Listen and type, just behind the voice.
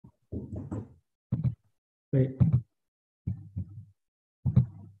Baik.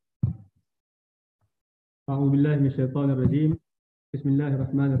 A'udzubillahi minasyaitonirrajim.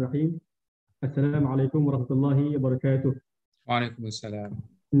 Bismillahirrahmanirrahim. Assalamualaikum warahmatullahi wabarakatuh. Waalaikumsalam.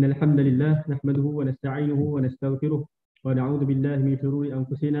 Innal hamdalillah nahmaduhu wa nasta'inuhu wa nastaghfiruh wa na'udzu billahi min shururi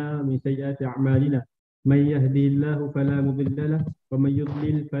anfusina wa min sayyiati a'malina. Man yahdihillahu fala mudilla lahu wa man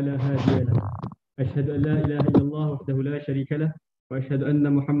yudlil fala hadiya lahu. Asyhadu an la ilaha illallah wahdahu la syarika lahu wa asyhadu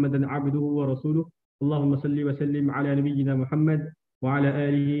anna Muhammadan 'abduhu wa rasuluh. Allahumma salli wa sallim ala nabiyyina Muhammad wa ala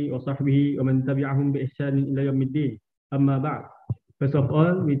alihi wa sahbihi wa man tabi'ahum bi ihsanin ila yaumiddin. Amma ba'd. First of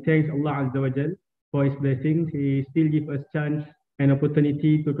all, we thank Allah Azza wa Jalla for His blessings. He still gives us chance and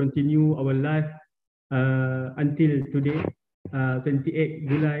opportunity to continue our life until today, 28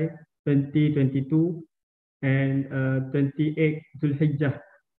 July 2022 and 28 Zulhijjah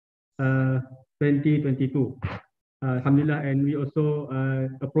 2022. Alhamdulillah, and we also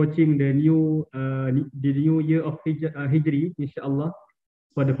approaching the new year of Hijri, inshallah,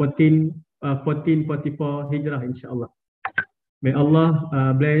 for the 1444 Hijrah, inshallah. May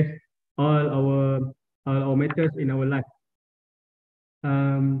Allah bless all our matters in our life.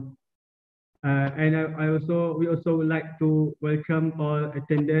 And we also would like to welcome all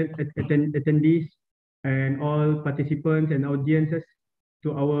attendees and all participants and audiences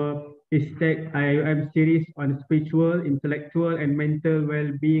to our Istac-Iium series on spiritual, intellectual, and mental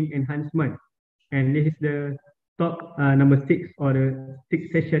well-being enhancement. And this is the top number 6 or the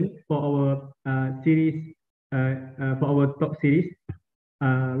 6th session for our series, for our top series,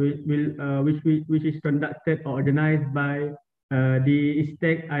 which is conducted or organized by the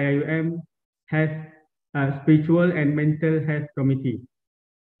Istac-Iium Health, Spiritual and Mental Health Committee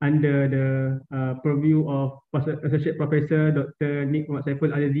under the purview of Associate Professor Dr. Nik Muhammad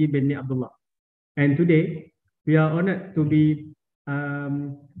Saiful Azizi bin Nik Abdullah. And today we are honored to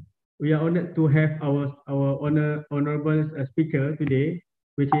have our honorable speaker today,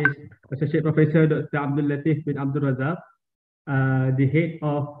 which is Associate Professor Dr. Abdul Latif bin Abdul Razak, the head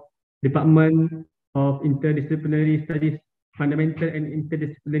of Department of Interdisciplinary Studies, Fundamental and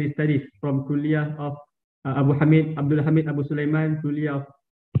Interdisciplinary Studies from Kuliah of Abdul Hamid Abu Sulaiman, Kuliah of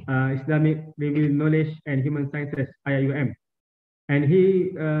Islamic Revealed Knowledge and Human Sciences, IIUM. And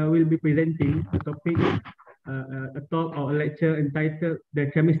he will be presenting a topic, a talk or a lecture entitled The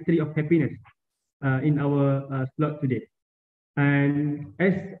Chemistry of Happiness in our slot today. And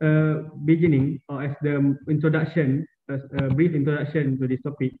as a beginning, or as the introduction, a brief introduction to this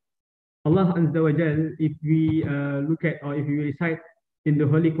topic, Allah Azza wa Jal, if we look at or if we recite in the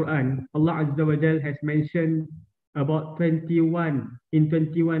Holy Quran, Allah Azza wa Jal has mentioned about 21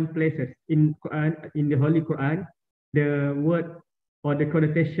 places in Quran, in the Holy Quran, the word or the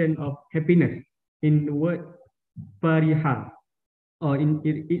connotation of happiness in the word fariha, or in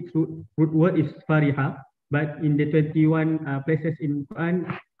its root word is fariha, but in the 21 places in Quran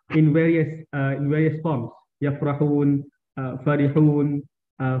in various forms, yafrahun, farihun,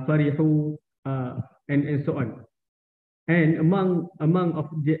 farihu, and so on. And among of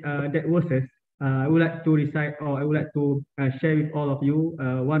that verses, I would like to recite, or I would like to share with all of you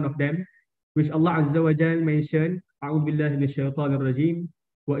one of them, which Allah Azza wa Jal mentioned, A'udhu billahi minasyaitanir rajim,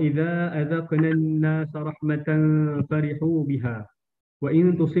 wa idza adhaqna an-nasa rahmatan farihu biha wa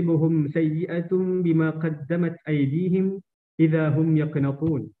in tusibuhum sayyi'atun bima qaddamat aydihim idza hum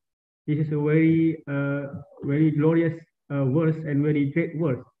yaqnatun. This is a very glorious verse and very great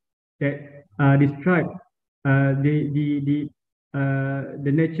verse that describe the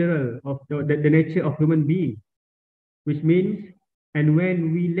nature of human being, which means, and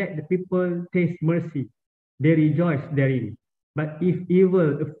when we let the people taste mercy, they rejoice therein. But if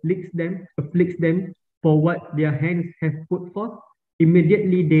evil afflicts them for what their hands have put forth,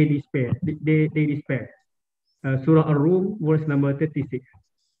 immediately they despair. They despair. Surah Ar-Rum, verse number 36.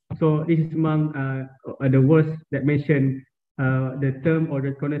 So this is among the words that mention the term or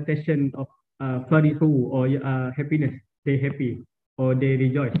the connotation of farihu, or happiness. They happy or they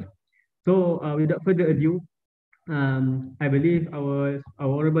rejoice. So without further ado, I believe our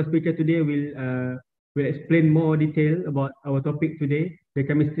honorable speaker today will explain more detail about our topic today, the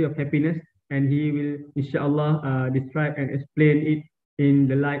chemistry of happiness, and he will inshallah describe and explain it in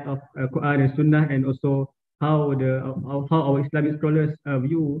the light of Quran and Sunnah, and also how our Islamic scholars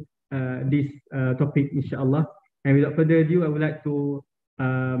view this topic, inshallah. And without further ado, I would like to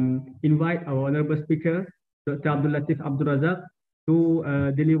invite our honorable speaker, Dr. Abdul Latif Abdul Razak, to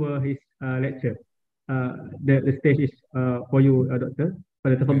deliver his lecture. The stage is for you, Doctor.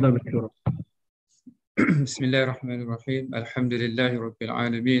 فليتفضل مشكورا. بسم الله الرحمن الرحيم. الحمد لله رب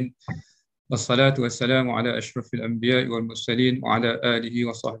العالمين والصلاة والسلام على أشرف الأنبياء والمرسلين وعلى آله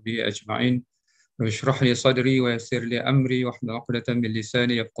وصحبه أجمعين. واشرح لي صدري ويسر لي أمري واحلل عقدة من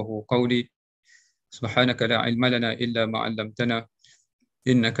لساني يفقهوا قولي. سبحانك لا علم لنا إلا ما علمتنا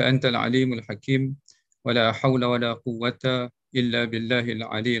إنك أنت العليم الحكيم ولا حول ولا قوة إلا بالله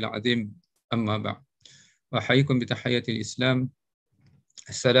العلي العظيم. أما بعد، أحييكم بتحية الإسلام.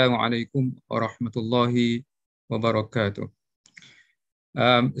 السلام عليكم ورحمة الله وبركاته.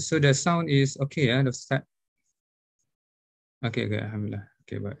 So the sound is okay, yeah? Okay, alhamdulillah.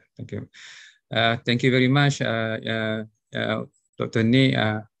 Okay, but thank you very much, Dr. Ni,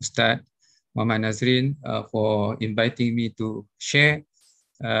 Ustaz Muhammad Nazrin, for inviting me to share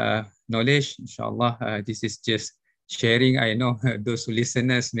knowledge. Inshallah, this is just sharing. I know those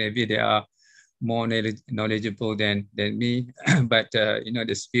listeners, maybe they are more knowledgeable than me, but you know,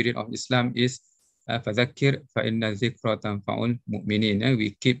 the spirit of Islam is فَذَكِّرْ فَإِنَّ الذِّكْرَ تَنْفَعُ الْمُؤْمِنِينَ.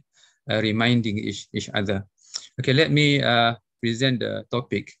 We keep reminding each other. Okay, let me present the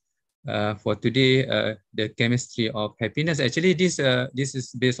topic for today, the chemistry of happiness. Actually, this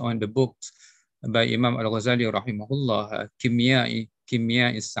is based on the books by Imam Al-Ghazali rahimahullah,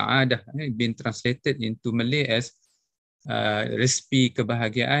 Kimia is Sa'adah, been translated into Malay as Resepi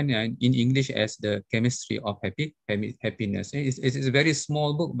Kebahagiaan, and in English as the chemistry of happiness. It's a very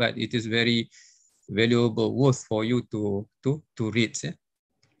small book, but it is very valuable, worth for you to read.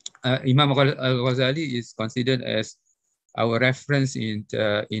 Imam Al-Ghazali is considered as our reference in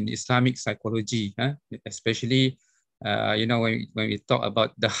Islamic psychology, especially you know, when we talk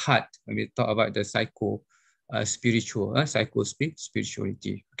about the heart, when we talk about the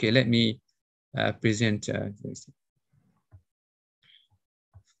spirituality. Okay, let me present.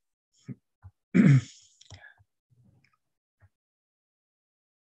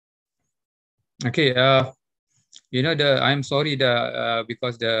 Okay, you know, I'm sorry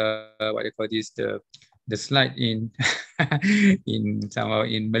because what they call this, the slide in in somehow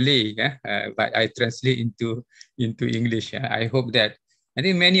in Malay, but I translate into English. I hope that, I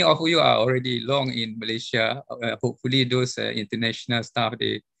think many of you are already long in Malaysia. Hopefully those international staff,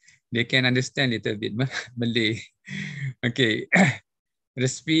 they can understand a little bit Malay. Okay.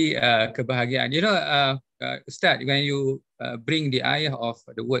 Resepi kebahagiaan. You know, Ustaz, when you bring the ayah of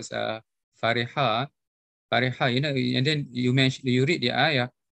the words Fariha, you know, and then you read the ayah.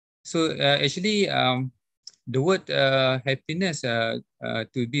 So actually, the word happiness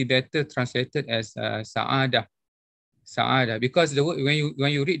to be better translated as Sa'adah, because the word,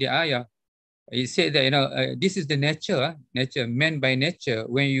 when you read the ayah, it said that, you know, this is the nature, man by nature.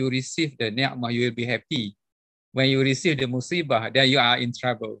 When you receive the ni'mah, you will be happy. When you receive the musibah, then you are in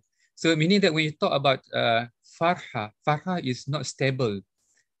trouble. So meaning that when you talk about farha is not stable.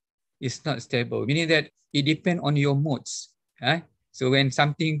 It's not stable, meaning that it depends on your moods. So when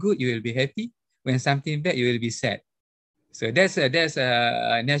something good, you will be happy. When something bad, you will be sad. So that's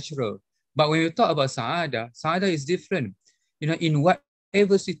natural. But when you talk about sa'adah is different. You know, in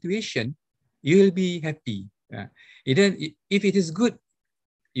whatever situation, you will be happy. If it is good,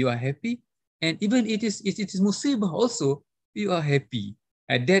 you are happy. And even it is musibah also, you are happy.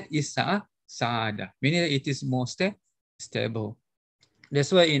 And that is sa'adah, meaning that it is more stable.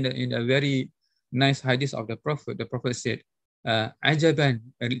 That's why in a very nice hadith of the Prophet said, ajaban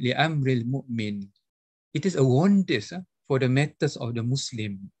li amril mu'min. It is a wonder for the matters of the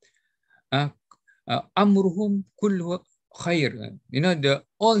Muslim. Amruhum kullu khair. You know,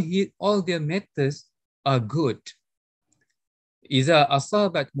 all their matters are good. Iza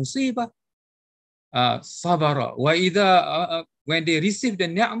asabat musibah, sabara. Wa idha, when they receive the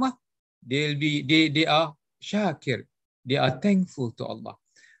ni'mah, they are shakir. They are thankful to Allah.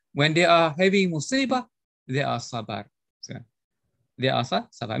 When they are having musibah, they are sabar. So, they are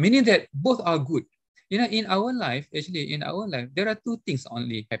sabar, meaning that both are good. You know, in our life, there are two things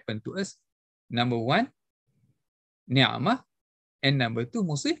only happen to us. Number one, ni'mah, and number two,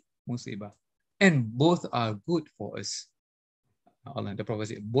 musibah. And both are good for us. Allah, the Prophet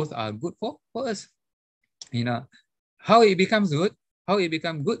said, both are good for us. You know, how it becomes good?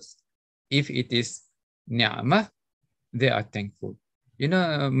 If it is ni'mah, they are thankful. You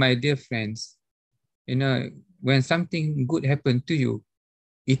know, my dear friends, you know, when something good happened to you,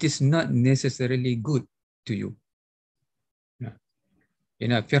 it is not necessarily good to you. You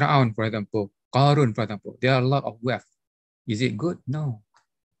know, Fir'aun, for example, Qarun, for example, there are a lot of wealth. Is it good? No.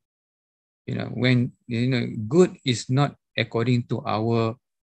 You know, when, you know, good is not according to our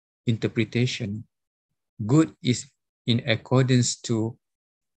interpretation. Good is in accordance to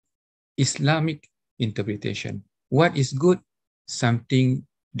Islamic interpretation. What is good? Something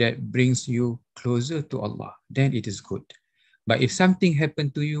that brings you closer to Allah, then it is good. But if something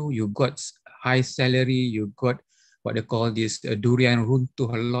happened to you, you got high salary, you got what they call this durian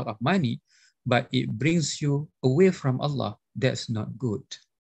runtuh, a lot of money, but it brings you away from Allah, that's not good.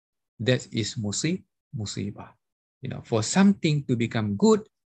 That is musibah. You know, for something to become good,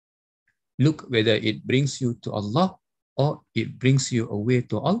 look whether it brings you to Allah or it brings you away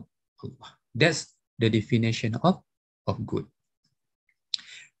to Allah. That's the definition of good.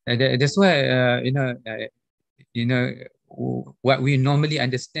 That's why what we normally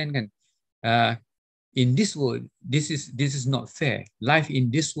understand kan, in this world, this is not fair. Life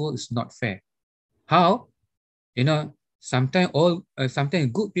in this world is not fair. How? You know, sometimes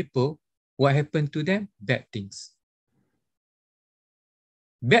good people, what happened to them? Bad things.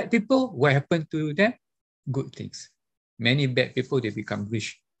 Bad people, what happened to them? Good things. Many bad people, they become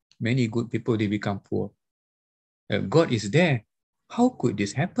rich. Many good people, they become poor. God is there. How could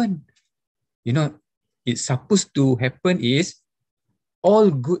this happen? You know, it's supposed to happen is all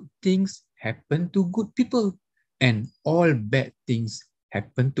good things happen to good people and all bad things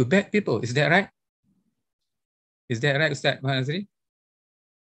happen to bad people. Is that right? Is that right, Ustaz Mahazri?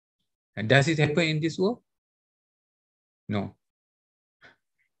 And does it happen in this world? No.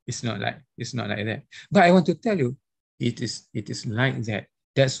 It's not like that. But I want to tell you, it is like that.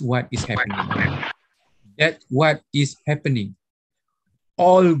 That's what is happening. That's what is happening.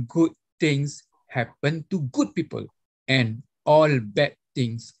 All good things happen to good people and all bad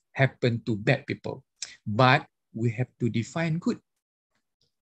things happen to bad people. But we have to define good.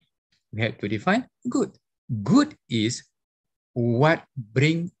 We have to define good. Good is what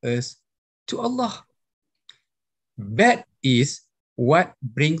brings us to Allah. Bad is what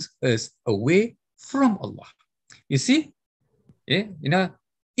brings us away from Allah. You see? Yeah? You know,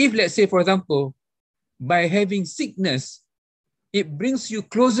 if let's say, for example, by having sickness, it brings you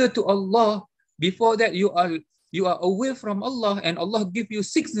closer to Allah. Before that, you are away from Allah and Allah gives you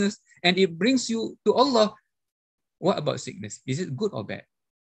sickness and it brings you to Allah. What about sickness? Is it good or bad?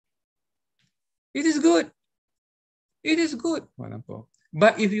 It is good. It is good, for example.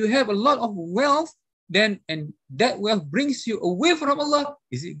 But if you have a lot of wealth, then and that wealth brings you away from Allah,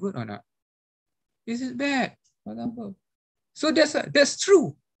 is it good or not? Is it bad, for example? So that's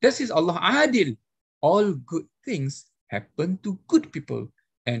true. That is Allah adil. All good things happen to good people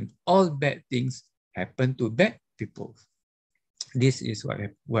and all bad things happen to bad people. This is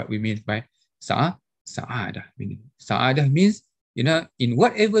what we mean by sa'adah. Sa'adah means, you know, in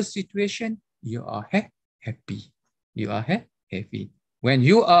whatever situation, you are happy. You are happy. When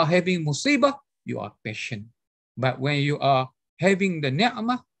you are having musibah, you are patient. But when you are having the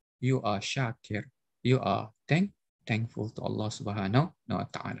ni'mah, you are shakir. You are thankful to Allah subhanahu wa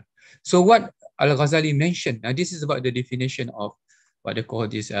ta'ala. So what Al-Ghazali mentioned, now this is about the definition of what they call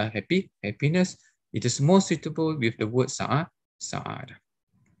this happiness. It is more suitable with the word sa'adah.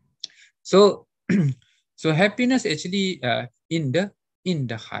 So, so happiness actually in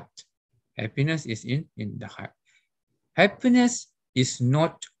the heart. Happiness is in the heart. Happiness is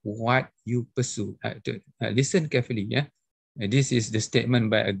not what you pursue. Listen carefully, yeah. This is the statement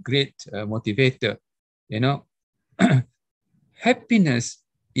by a great motivator. You know, happiness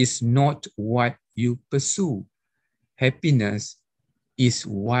is not what you pursue. Happiness is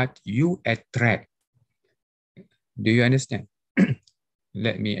what you attract. Do you understand?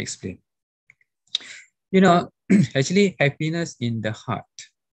 Let me explain. You know, actually, happiness in the heart,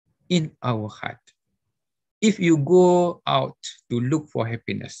 in our heart. If you go out to look for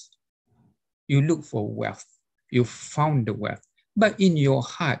happiness, you look for wealth, you found the wealth, but in your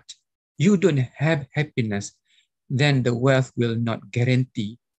heart, you don't have happiness, then the wealth will not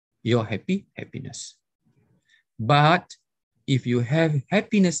guarantee your happiness. But if you have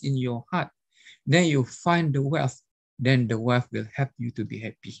happiness in your heart, then you find the wealth, then the wealth will help you to be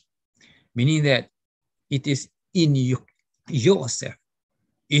happy. Meaning that it is in yourself.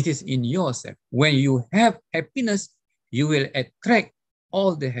 It is in yourself. When you have happiness, you will attract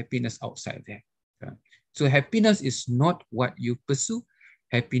all the happiness outside there. So happiness is not what you pursue.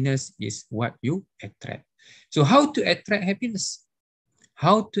 Happiness is what you attract. So how to attract happiness?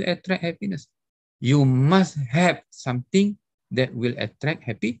 How to attract happiness? You must have something that will attract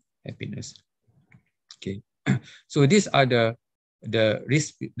happiness. Okay. So these are the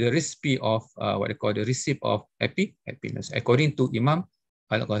recipe of what they call the recipe of happiness according to Imam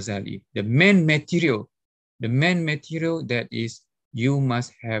Al-Ghazali. The main material that is, you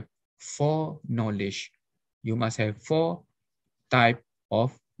must have 4 knowledge. You must have 4 type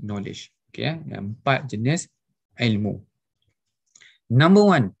of knowledge. Okay, 4 jenis ilmu. Number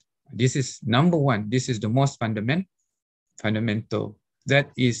one, this is the most fundamental.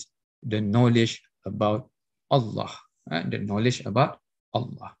 That is the knowledge about Allah. The knowledge about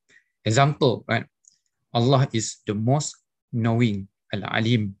Allah. Example, right? Allah is the most knowing,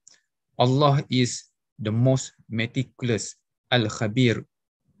 Al-Alim. Allah is the most meticulous, Al-Khabir.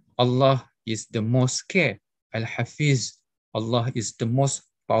 Allah is the most care, Al-Hafiz. Allah is the most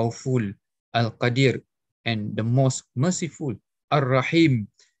powerful, Al-Qadir, and the most merciful, Ar-Rahim,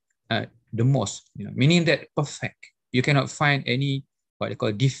 the most, meaning that perfect. You cannot find any what they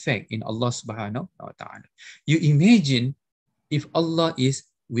call defect in Allah subhanahu wa ta'ala. You imagine if Allah is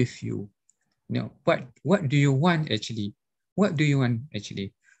with you, what do you want actually? What do you want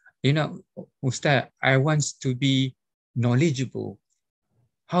actually? Ustaz, I want to be knowledgeable.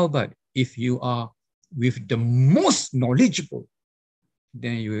 How about if you are with the most knowledgeable,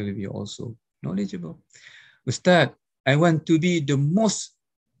 then you will be also knowledgeable. Ustaz, I want to be the most,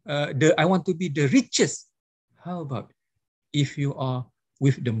 I want to be the richest. How about if you are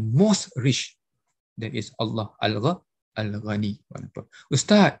with the most rich? That is Allah Al-Ghani.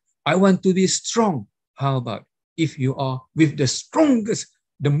 Ustaz, I want to be strong. How about if you are with the strongest,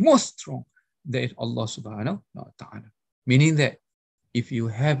 the most strong? That is Allah subhanahu wa ta'ala. Meaning that if you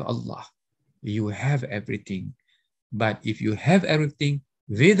have Allah, you have everything. But if you have everything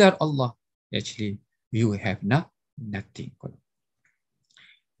without Allah, actually, you have nothing.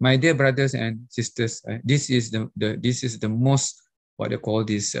 My dear brothers and sisters, this is the most what they call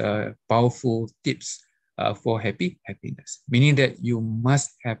this powerful tips for happiness. Meaning that you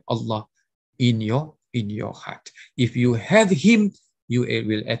must have Allah in your heart. If you have Him, you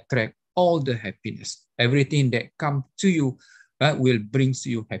will attract all the happiness. Everything that comes to you will bring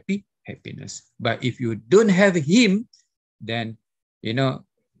you happiness. But if you don't have Him, then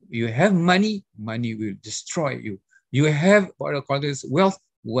you have money will destroy you. You have what I call this wealth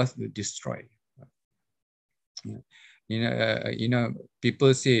will destroy you.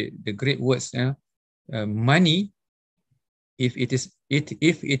 People say the great words. Money, if it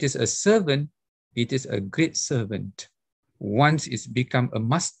is a servant, it is a great servant. Once it's become a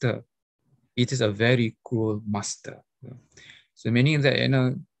master, it is a very cruel master. So meaning that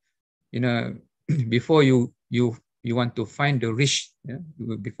before you want to find the rich,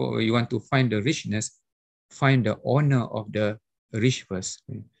 before you want to find the richness, find the honor of the rich first.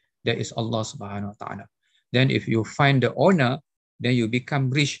 That is Allah subhanahu wa ta'ala. Then if you find the honor, then you become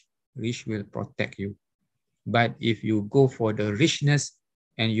rich. Rich will protect you. But if you go for the richness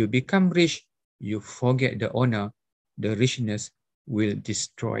and you become rich, you forget the honor, the richness will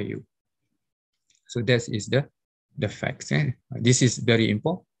destroy you. So that is the facts. This is very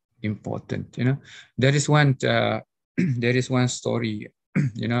important. There is one story.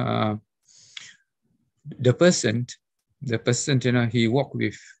 The person, he walked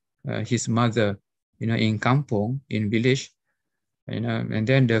with his mother, in kampong, in village, and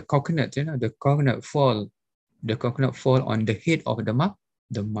then the coconut fall on the head of the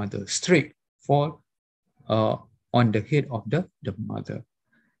mother, straight fall on the head of the mother.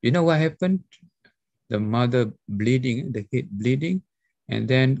 You know what happened? The mother bleeding, the head bleeding, and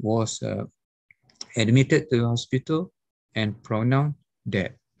then was admitted to the hospital and pronounced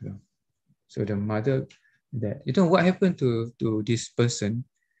dead. So the mother dead. What happened to this person?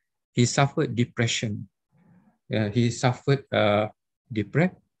 He suffered depression. He suffered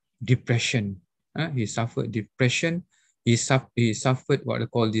depression. He suffered depression. He suffered what they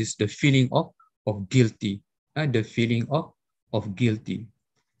call this, the feeling of guilty. The feeling of guilty.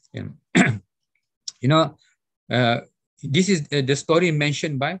 This is the story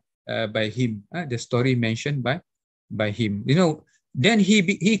mentioned by him. The story mentioned by him. Then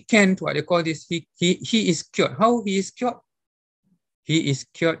he can't what they call this. He is cured. How he is cured? He is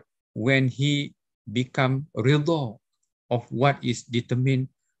cured when he become ridha of what is determined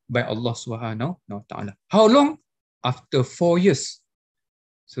by Allah subhanahu wa ta'ala. How long? After 4 years.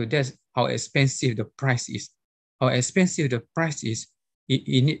 So that's how expensive the price is. How expensive the price is. It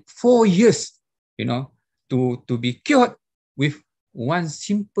need 4 years, to be cured with one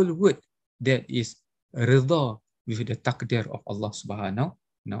simple word, that is ridha with the takdir of Allah subhanahu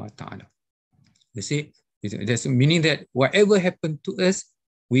wa ta'ala. You see, that's meaning that whatever happened to us,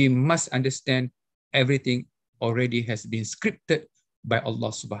 we must understand everything already has been scripted by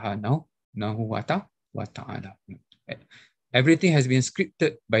Allah subhanahu wa ta'ala. Everything has been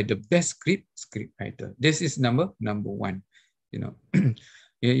scripted by the best script writer. This is number one.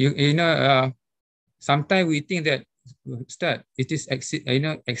 Sometimes we think that it is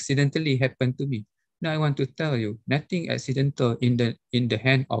accidentally happened to me. Now I want to tell you, nothing accidental in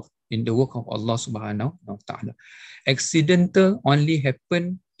the work of Allah subhanahu wa ta'ala. Accidental only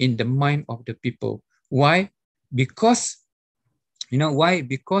happen in the mind of the people. Why? Because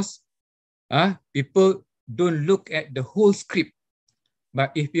Because people don't look at the whole script.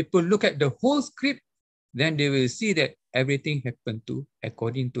 But if people look at the whole script, then they will see that everything happened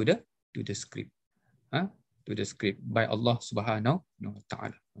according to to the script. To the script by Allah Subhanahu wa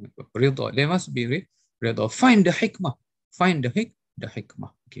Ta'ala. Ridha. There must be ridha. Find the hikmah. Find the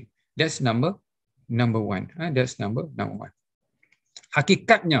hikmah. Okay. That's number one. That's number one.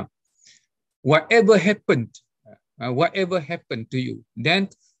 Hakikatnya, whatever happened to you, then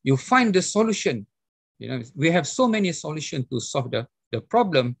you find the solution. You know, we have so many solutions to solve the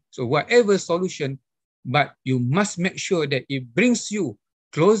problem. So whatever solution, but you must make sure that it brings you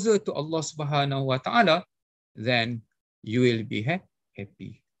closer to Allah Subhanahu wa Ta'ala, then you will be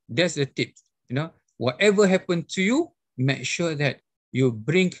happy. That's the tip. You know, whatever happened to you, make sure that you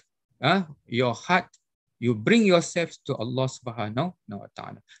bring your heart, you bring yourself to Allah Subhanahu wa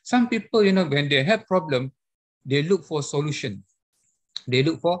Ta'ala. Some people, you know, when they have problem, they look for solution. They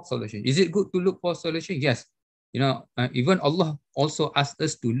look for solution. Is it good to look for solution? Yes. You know, even Allah also asks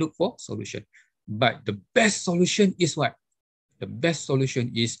us to look for solution. But the best solution is what? The best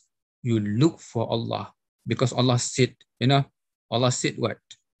solution is you look for Allah. Because Allah said, you know, Allah said what?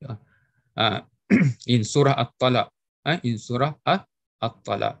 In Surah At-Talaq. In Surah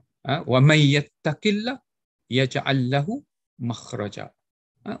At-Talaq. وَمَنْ يَتَّقِ اللَّهَ يَجْعَلْ لَهُ مَخْرَجًا.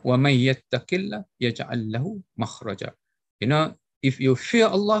 وَمَنْ يَتَّقِ اللَّهَ يَجْعَلْ لَهُ مَخْرَجًا. You know, if you fear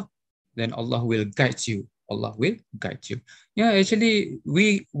Allah, then Allah will guide you. Allah will guide you. Yeah, actually,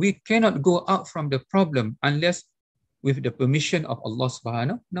 we cannot go out from the problem unless with the permission of Allah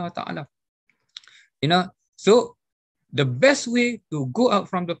Subhanahu wa Ta'ala. You know, so the best way to go out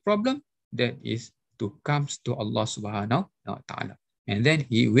from the problem, that is to come to Allah Subhanahu wa Ta'ala. And then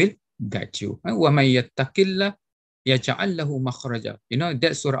He will guide you. وَمَنْ يَتَّقِ اللَّهَ يَجْعَلْ لَهُ مَخْرَجًا. You know,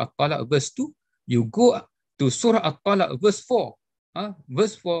 that's Surah At-Talaq verse 2. You go to Surah At-Talaq verse 4.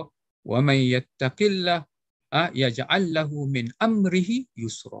 Verse 4. وَمَنْ يَتَّقِ اللَّهَ يَجْعَلْ لَهُ مِنْ أَمْرِهِ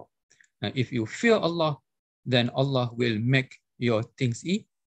يُسْرًا. If you fear Allah, then Allah will make your things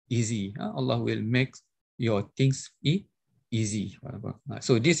easy. Allah will make your things easy.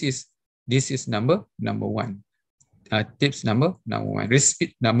 So this is number one. Tips number one.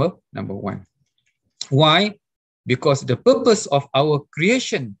 Respect number one. Why? Because the purpose of our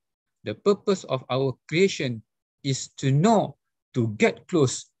creation, is to know, to get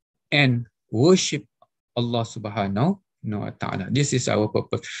close and worship Allah Subhanahu wa Ta'ala. This is our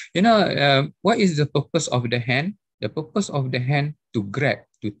purpose. You know, what is the purpose of the hand? The purpose of the hand to grab,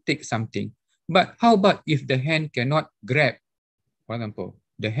 to take something. But how about if the hand cannot grab? For example,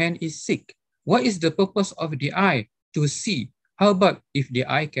 the hand is sick. What is the purpose of the eye? To see. How about if the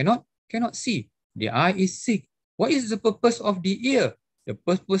eye cannot see? The eye is sick. What is the purpose of the ear? The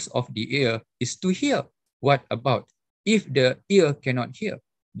purpose of the ear is to hear. What about if the ear cannot hear?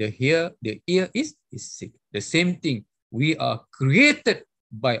 The ear is sick. The same thing. We are created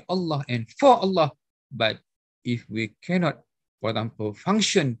by Allah and for Allah. But if we cannot, for example,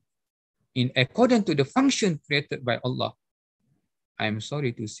 function in according to the function created by Allah, I'm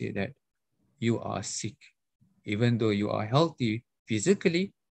sorry to say that you are sick. Even though you are healthy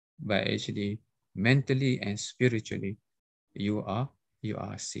physically, but actually mentally and spiritually, you are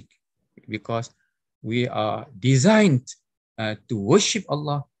sick. Because we are designed to worship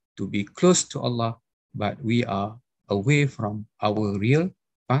Allah, to be close to Allah, but we are away from our real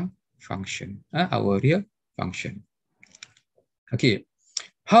function. Okay.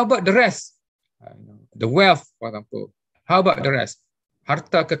 How about the rest? The wealth, for example. How about the rest?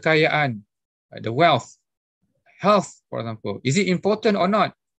 Harta kekayaan, the wealth, health, for example. Is it important or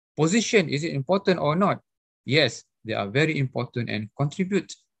not? Position, is it important or not? Yes, they are very important and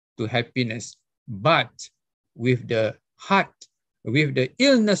contribute to happiness. But with the heart, with the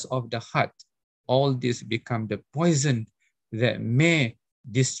illness of the heart, all this become the poison that may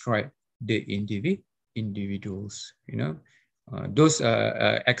destroy the individuals. You know, those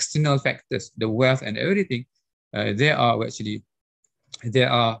external factors, the wealth and everything, they are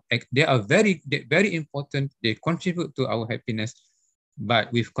very important. They contribute to our happiness,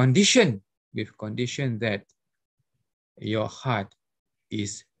 but with condition that your heart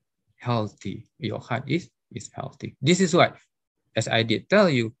is healthy. Your heart is healthy. This is what, as I did tell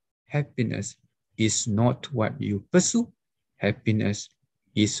you, happiness is not what you pursue. Happiness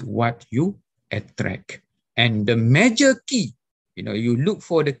is what you attract. And the major key, you know, you look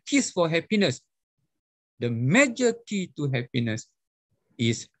for the keys for happiness. The major key to happiness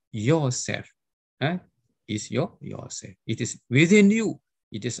is yourself. Is yourself. It is within you.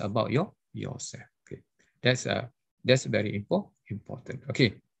 It is about yourself. Okay, that's very important.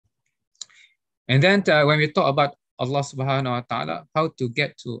 Okay, and then when we talk about Allah Subhanahu wa Ta'ala, how to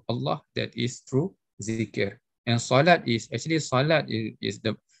get to Allah, that is through zikir. And salat is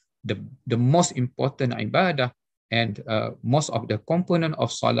the most important ibadah, and most of the component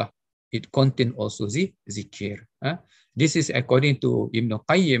of salah it contains also zikir. This is according to Ibn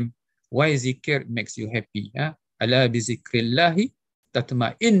Qayyim, why zikir makes you happy. Ala bi zikrillahi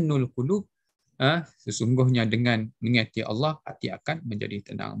tatma'innul qulub. Sesungguhnya dengan mengingati Allah, hati akan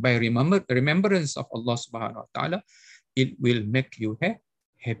menjadi tenang. By remembrance of Allah Subhanahu Wa Taala, it will make you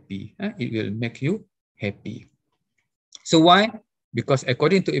happy. It will make you happy. So why? Because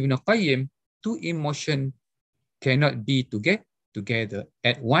according to Ibn Qayyim, two emotions cannot be together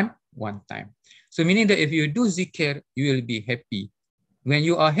at one time. So meaning that if you do zikr, you will be happy. When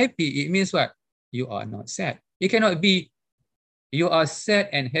you are happy, it means what? You are not sad. It cannot be you are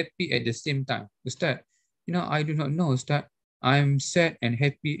sad and happy at the same time. Ustaz, I do not know, Ustaz. I'm sad and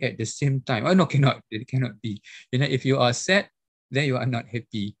happy at the same time. Oh no, cannot. It cannot be. If you are sad, then you are not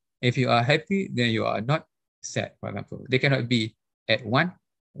happy. If you are happy, then you are not sad, for example. They cannot be at one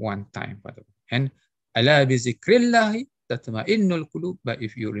time, for example. And ala bi zikrillahi tatma'innul qulub. But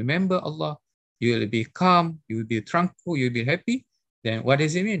if you remember Allah, you will be calm, you will be tranquil, you will be happy. Then what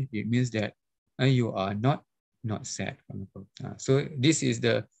does it mean? It means that you are not sad. So this is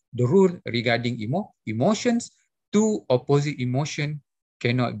the rule regarding emotions. Two opposite emotions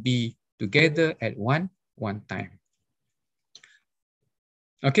cannot be together at one time.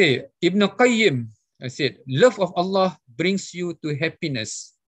 Okay, Ibn Qayyim said, love of Allah brings you to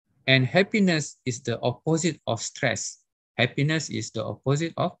happiness, and happiness is the opposite of stress. Happiness is the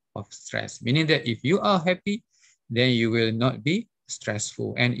opposite of stress, meaning that if you are happy, then you will not be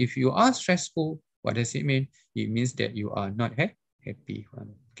stressful. And if you are stressful, what does it mean? It means that you are not happy.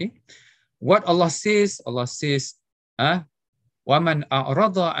 Okay. What Allah says, وَمَنْ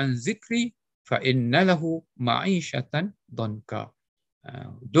أَعْرَضَ عَنْ ذِكْرِي فَإِنَّ لَهُ مَعِيشَةً ضَنْكَ.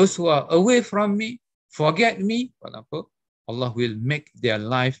 Those who are away from me, forget me, for example, Allah will make their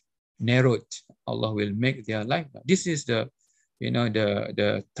life narrowed. Allah will make their life. This is the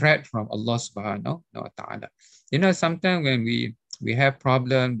threat from Allah Subhanahu Wa Taala. Sometimes when we have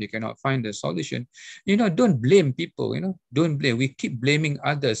problem, we cannot find the solution. Don't blame people. Don't blame. We keep blaming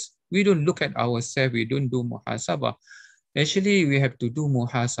others. We don't look at ourselves. We don't do muhasabah. Actually, we have to do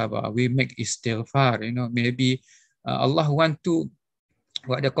muhasabah. We make istighfar. Maybe Allah want to,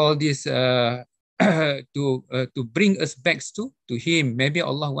 what they call this, to bring us back to Him. Maybe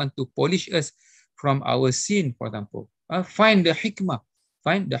Allah want to polish us from our sin, for example. Find the hikmah.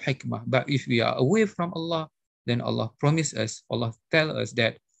 But if we are away from Allah, then Allah promise us, Allah tell us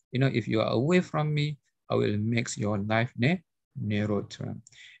that, if you are away from me, I will make your life narrowed.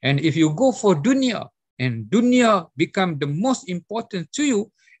 And if you go for dunya, and dunya become the most important to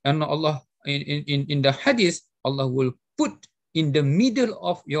you, and Allah, in the hadith, Allah will put in the middle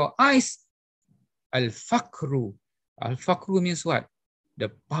of your eyes, al-fakru. Al-fakru means what?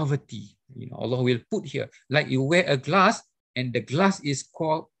 The poverty. Allah will put here, like you wear a glass, and the glass is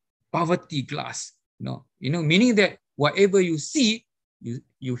called poverty glass. Meaning that whatever you see,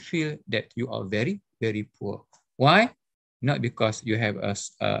 you feel that you are very, very poor. Why? Not because you have a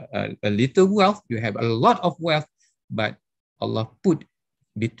little wealth, you have a lot of wealth, but Allah put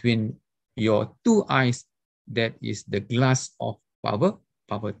between your two eyes, that is the glass of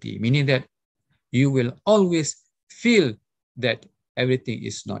poverty, meaning that you will always feel that everything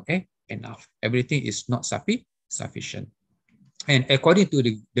is not enough, everything is not sufficient. And according to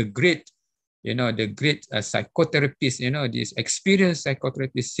the great psychotherapist, this experienced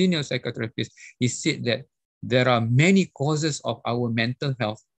psychotherapist, senior psychotherapist, he said that there are many causes of our mental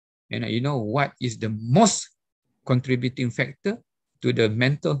health. And what is the most contributing factor to the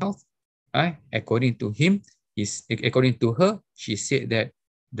mental health? According to her, she said that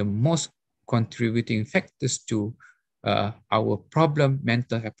the most contributing factors to our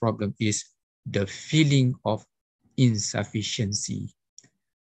mental health problem, is the feeling of insufficiency.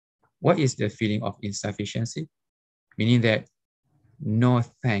 What is the feeling of insufficiency? Meaning that no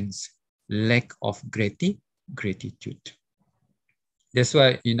thanks, lack of gratitude. That's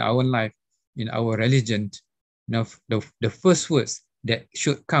why in our life, in our religion, the first words that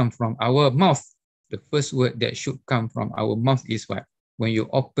should come from our mouth, is what? When you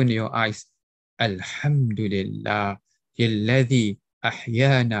open your eyes, Alhamdulillah, alladhi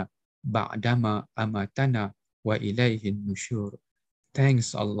ahyana ba'dama amatana wa ilayhi nushur.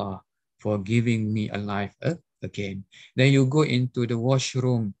 Thanks Allah for giving me a life again. Then you go into the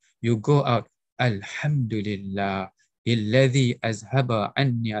washroom, you go out, Alhamdulillah, alladhi azhaba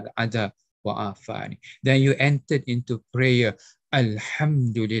anni al-adha wa afani. Then you entered into prayer,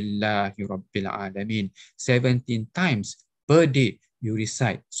 Alhamdulillahi Rabbil Alameen. 17 times per day you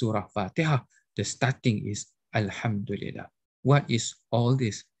recite Surah Fatiha. The starting is Alhamdulillah. What is all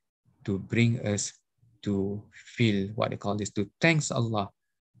this? To bring us to feel, what they call this, to thanks Allah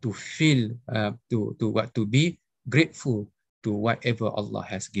feel to be grateful to whatever Allah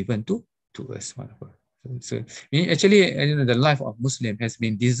has given to us. So actually, the life of Muslim has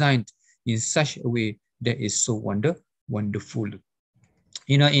been designed in such a way that is so wonderful.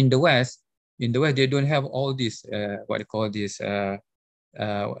 In the West, they don't have all this what they call this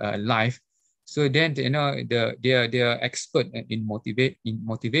life. So then they are expert in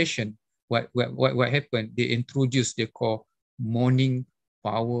motivation. What happened? They introduced, they call morning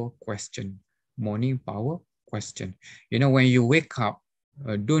power question. Morning power question. When you wake up,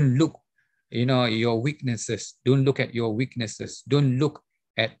 don't look your weaknesses. Don't look at your weaknesses. Don't look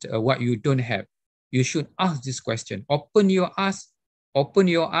at what you don't have. You should ask this question. Open your eyes,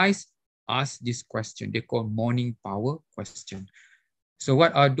 ask this question. They call morning power question. So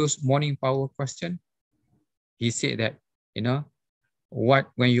what are those morning power questions? He said that,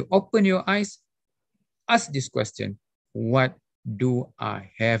 when you open your eyes, ask this question: what do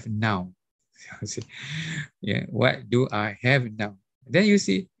I have now? Yeah, what do I have now? Then you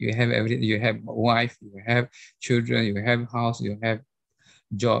see, you have everything. You have a wife, you have children, you have house, you have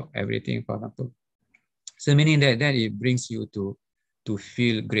job, everything, for example. So meaning that it brings you to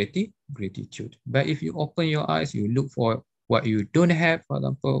feel gratitude. But if you open your eyes, you look for what you don't have, for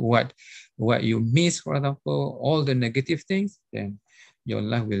example, what you miss, for example, all the negative things, then your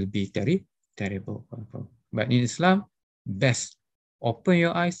life will be terrible, for example. But in Islam, best, open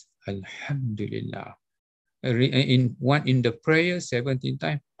your eyes, Alhamdulillah. In the prayer 17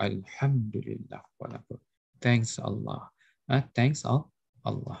 times, Alhamdulillah, for example. Thanks Allah. Thanks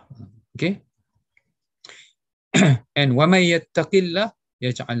Allah. Okay. And وَمَنْ يَتَّقِ اللَّهَ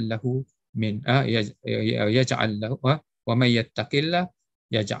يَجْعَلْ لَهُ مِنْ يَجْعَلْ لَهُ وَمَنْ يَتَّقِ اللَّهَ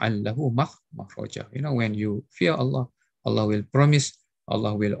يَجْعَلْ لَهُ مَخْرَجًا. When you fear Allah, Allah will promise,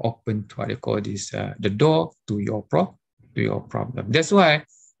 Allah will open what they call this the door to your problem. That's why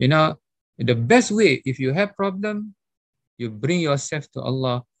the best way, if you have problem, you bring yourself to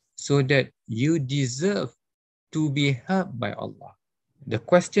Allah so that you deserve to be helped by Allah. The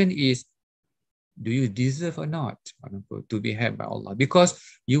question is, do you deserve or not to be helped by Allah? Because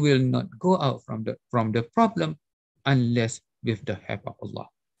you will not go out from the problem unless with the help of Allah.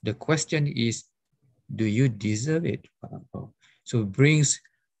 The question is, do you deserve it? So brings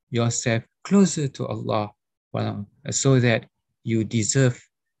yourself closer to Allah so that you deserve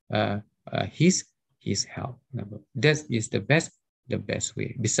His help. That is the best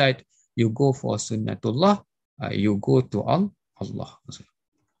way. Besides, you go for Sunnatullah, you go to Allah.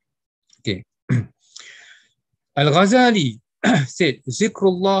 Okay. Al-Ghazali said,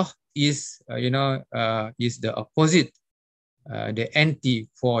 Zikrullah is the opposite, the anti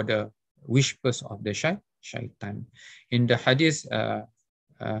for the whispers of the shaitan. In the hadith,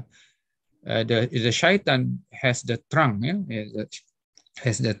 the shaitan has the trunk,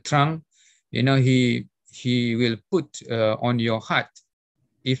 has the trunk. He will put on your heart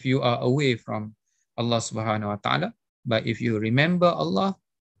if you are away from Allah subhanahu wa ta'ala. But if you remember Allah,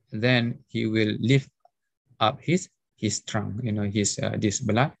 then he will lift up his trunk, his this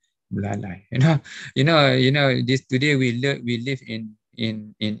belalai. This today we live in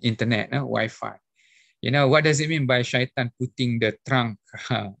internet, Wi-Fi. What does it mean by shaitan putting the trunk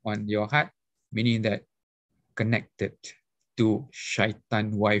on your heart? Meaning that connected to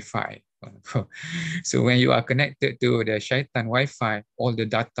shaitan Wi-Fi. So when you are connected to the shaitan Wi-Fi, all the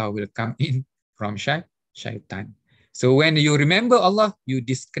data will come in from shaitan. So when you remember Allah, you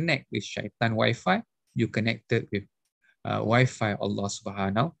disconnect with shaitan Wi-Fi, you connected with Wi-Fi Allah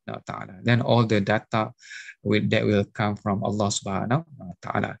subhanahu wa ta'ala. Then all the data that will come from Allah subhanahu wa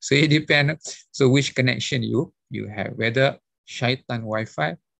ta'ala. So it depends. So which connection you have, whether shaitan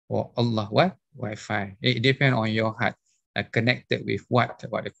Wi-Fi or Allah Wi-Fi. It depends on your heart, connected with what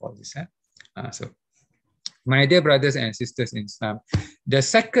they call this. So my dear brothers and sisters in Islam, the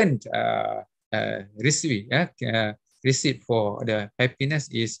second receipt for the happiness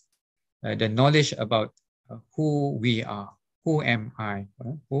is the knowledge about who we are. Who am I?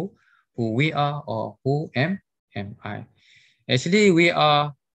 Who we are, or who am I? Actually, we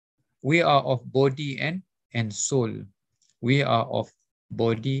are of body and soul. We are of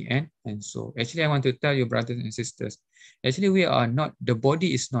body and soul. Actually, I want to tell you, brothers and sisters, actually we are not, the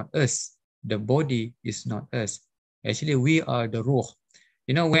body is not us. The body is not us. Actually, we are the ruh.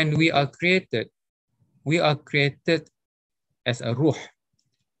 When we are created as a ruh.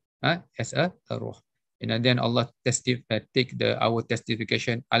 As a ruh. Then Allah take our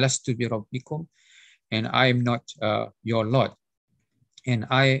testification, Alastu bi rabbikum, and I am not your Lord. And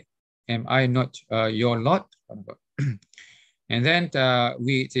am I not your Lord? And then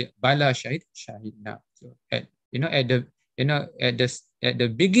we say, Bala shahidna. So at the At the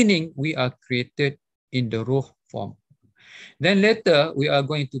beginning, we are created in the ruh form. Then later, we are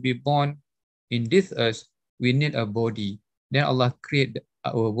going to be born in this earth. We need a body. Then Allah create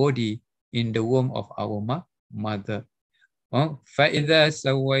our body in the womb of our mother. فَإِذَا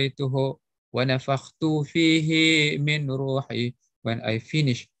سَوَّيْتُهُ وَنَفَخْتُ فِيهِ مِنْ رُوحِي. When I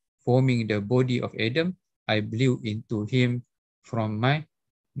finish forming the body of Adam, I blew into him from my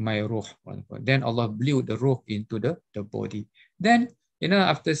ruh. Then Allah blew the ruh into the body. Then,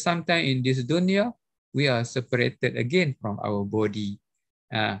 after some time in this dunya, we are separated again from our body.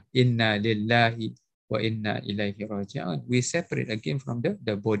 Inna lillahi wa inna ilaihi raji'un. We separate again from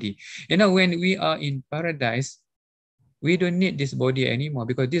the body. When we are in paradise, we don't need this body anymore,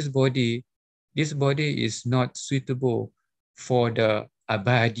 because this body is not suitable for the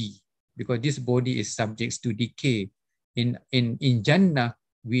abadi, because this body is subject to decay. In Jannah,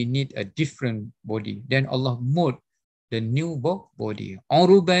 we need a different body. Then Allah mold the new body.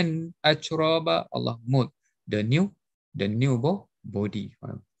 Uruban atraba, Allah mold the new body.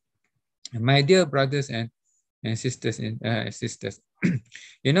 My dear brothers and sisters,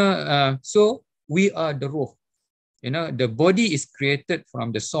 so we are the ruh. The body is created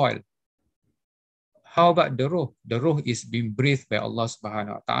from the soil. How about the ruh? The ruh is being breathed by Allah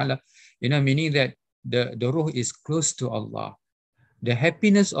subhanahu wa ta'ala, meaning that the ruh is close to Allah. The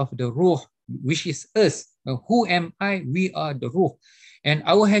happiness of the ruh, which is us. Who am I? We are the ruh. And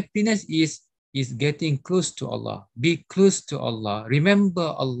our happiness is getting close to Allah. Be close to Allah. Remember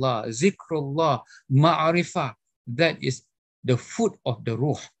Allah. Zikrullah. Ma'arifah. That is the food of the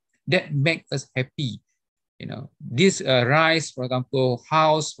ruh. That makes us happy. This rice, for example,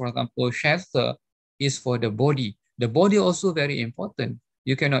 house, for example, shelter is for the body. The body also very important.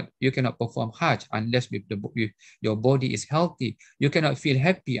 You cannot perform Hajj unless your body is healthy. You cannot feel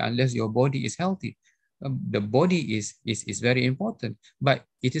happy unless your body is healthy. The body is very important, but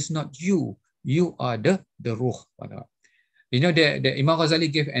it is not you. You are the ruh. The Imam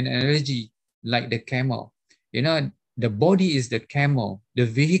Ghazali gave an analogy like the camel. The body is the camel, the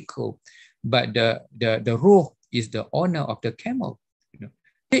vehicle, but the ruh is the owner of the camel.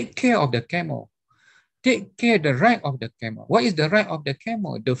 Take care of the camel. Take care the right of the camel. What is the right of the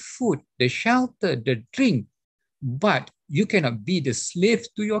camel? The food, the shelter, the drink. But you cannot be the slave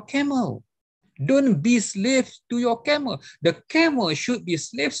to your camel. Don't be slaves to your camel. The camel should be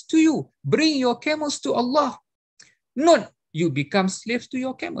slaves to you. Bring your camels to Allah. Not you become slaves to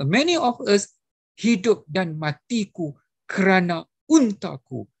your camel. Many of us, hidup dan matiku kerana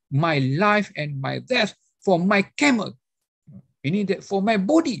untaku. My life and my death for my camel. Meaning that for my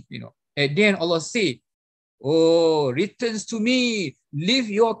body. At the end, Allah say, oh, returns to me, leave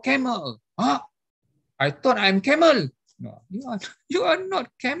your camel. I thought I'm camel. No, you are not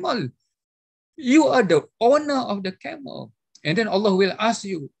camel. You are the owner of the camel. And then Allah will ask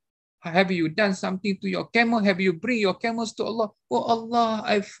you, have you done something to your camel? Have you bring your camels to Allah? Oh Allah,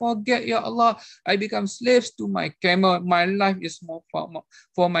 I forget, Ya Allah. I become slaves to my camel. My life is more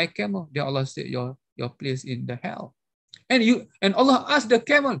for my camel. Then Allah said, your place in the hell. And Allah asked the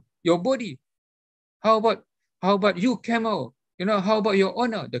camel, your body. How about you, camel? How about your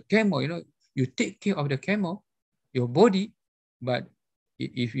owner, the camel? You take care of the camel, your body, but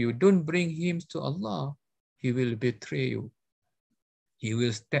if you don't bring him to Allah, he will betray you. He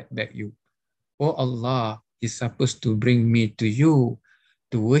will step back you. Oh Allah, he's supposed to bring me to you,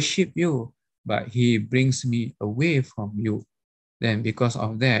 to worship you, but he brings me away from you. Then because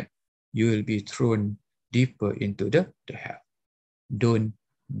of that, you will be thrown deeper into the hell. Don't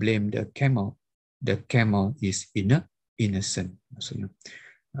blame the camel. The camel is innocent.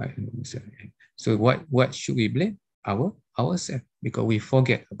 So what should we blame? Ourselves, because we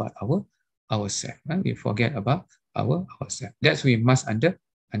forget about ourselves. Right? We forget about ourselves. That's we must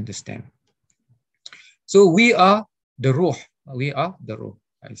understand. So we are the ruh. We are the ruh.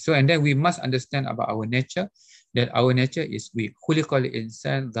 Right? So and then we must understand about our nature, that our nature is weak. Khuliqal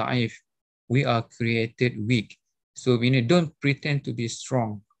insan da'if. We are created weak. So we don't pretend to be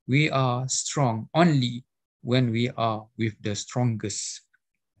strong. We are strong only when we are with the strongest,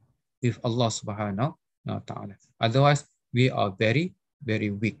 with Allah subhanahu wa ta'ala. Otherwise, we are very, very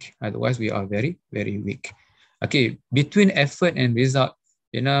weak. Otherwise, we are very, very weak. Okay, between effort and result,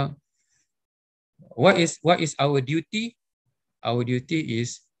 what is our duty? Our duty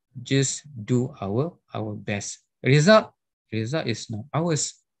is just do our best. Result is not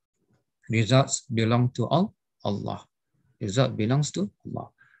ours. Results belong to Allah. Result belongs to Allah.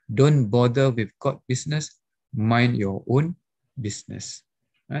 Don't bother with God business. Mind your own business.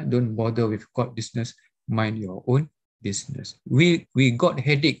 Right? Don't bother with God business. Mind your own business. We got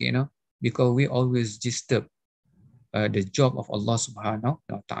headache, because we always disturb. the job of Allah Subhanahu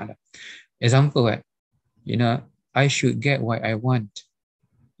wa Taala. Example, I should get what I want.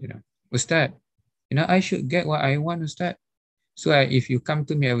 Ustaz, I should get what I want, Ustaz. So if you come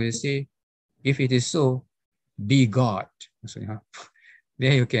to me, I will say, if it is so, be God. So,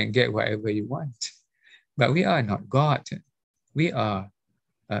 then you can get whatever you want. But we are not God. We are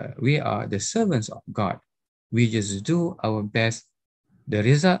the servants of God. We just do our best. The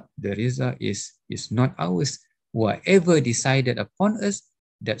result is not ours. Whatever decided upon us,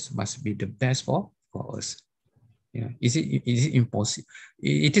 that must be the best for us. Is it impossible?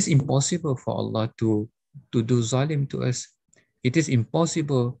 It is impossible for Allah to do zalim to us. It is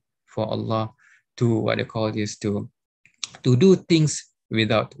impossible for Allah to to do things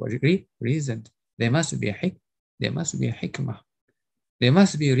without reason. There must be a hikmah. There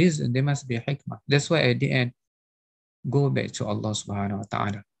must be a reason. There must be a hikmah. That's why at the end, go back to Allah Subhanahu wa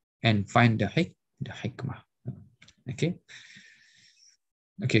Taala and find the hikmah. Okay.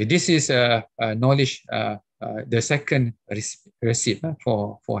 This is knowledge. The second recipe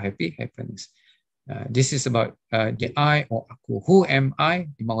for happiness. This is about the I or aku. Who am I?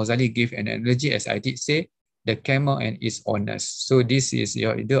 Imam Ghazali gave an analogy, as I did say, the camel and its owners. So this is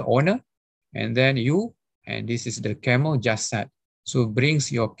the owner, and then you, and this is the camel jasad. So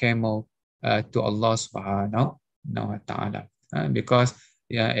brings your camel to Allah Subhanahu wa Taala, because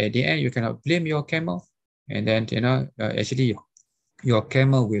at the end you cannot blame your camel, and then actually your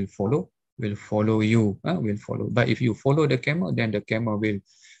camel will follow you, will follow. But if you follow the camel, then the camel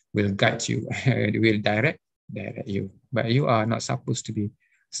will guide you, will direct you. But you are not supposed to be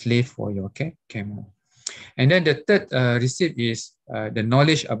slave for your camel. And then the third receipt is the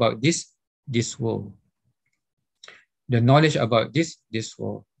knowledge about this world. The knowledge about this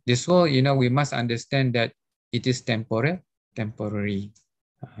world. This world, we must understand that it is temporary.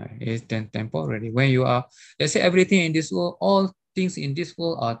 It's temporary. When you are, let's say, everything in this world, all things in this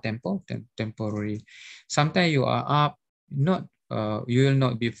world are temporary. Sometimes you are up, you will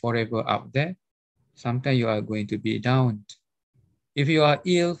not be forever up there. Sometimes you are going to be down. If you are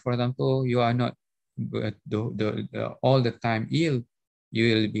ill, for example, you are not all the time ill.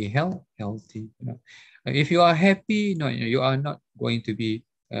 You will be healthy. If you are happy, no, you are not going to be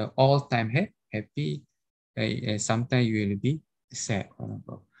all time happy. Sometimes you will be sad.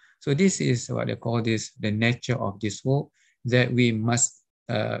 So this is what they call the nature of this world, that we must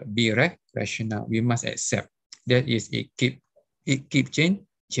be rational. We must accept that is it keep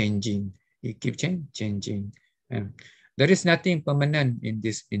changing. It keep changing. There is nothing permanent in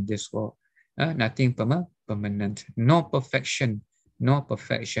this world. Nothing permanent. No perfection.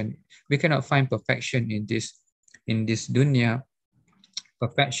 We cannot find perfection in this dunya.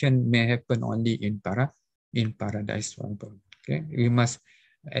 Perfection may happen only in paradise. Okay, we must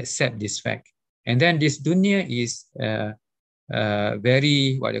accept this fact. And then this dunya is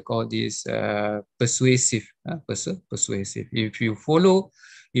very, what they call this, persuasive. Persuasive. If you follow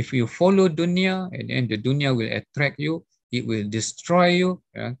dunya, and then the dunya will attract you, it will destroy you.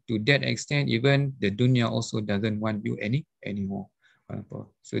 To that extent, even the dunya also doesn't want you anymore.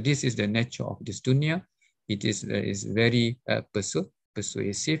 So this is the nature of this dunya. It is very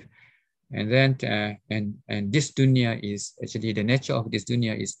persuasive. And then and this dunya is actually, the nature of this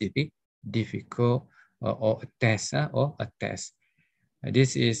dunya is difficult, or a test.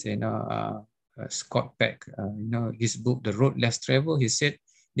 This is Scott Peck, his book The Road Less Traveled. He said,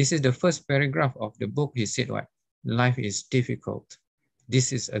 this is the first paragraph of the book. He said, what? Life is difficult.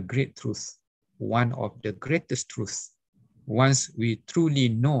 This is a great truth, one of the greatest truths. Once we truly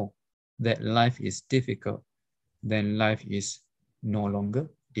know that life is difficult, then life is no longer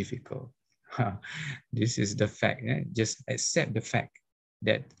difficult. This is the fact. Just accept the fact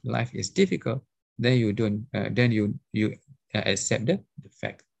that life is difficult. Then you don't. Then you accept the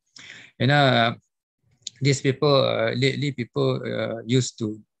fact. And these people, lately, people used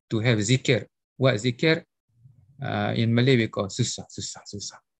to have zikir. What zikir? In Malay we call susah.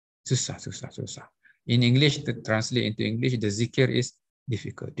 In English, to translate into English, the zikir is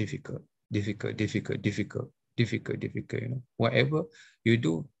difficult. Whatever you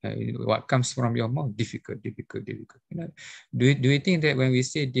do, what comes from your mouth, difficult. Do you think that when we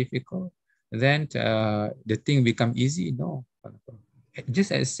say difficult, then the thing become easy? No.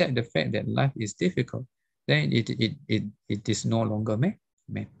 Just accept the fact that life is difficult. Then it is no longer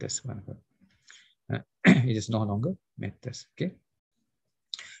matters. It is no longer matters. Okay.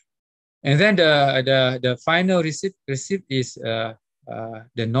 And then the final receipt is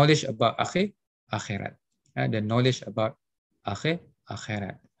the knowledge about akhirat. The knowledge about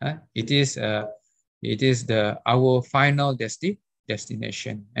akhirat. It is our final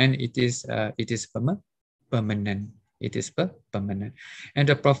destination, and it is permanent. It is permanent. And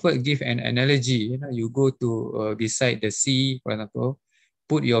the Prophet give an analogy. You go to beside the sea, for example,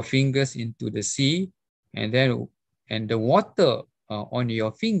 put your fingers into the sea, and the water on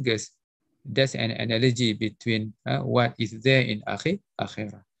your fingers. That's an analogy between what is there in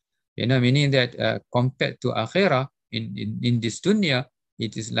akhirah. Meaning that compared to akhirah in this dunya,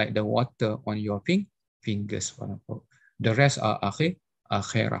 it is like the water on your fingers, for example. The rest are akhirah.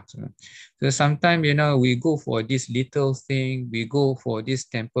 So sometimes, we go for this little thing, we go for these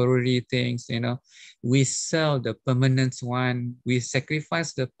temporary things, we sell the permanent one, we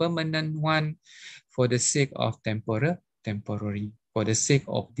sacrifice the permanent one for the sake of temporary, for the sake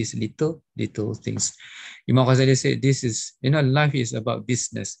of these little things. Imam Ghazali said, this is, life is about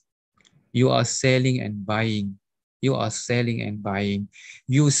business. You are selling and buying. You are selling and buying.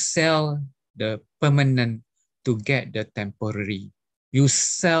 You sell the permanent to get the temporary. You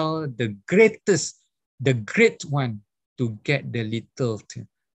sell the great one to get the little thing.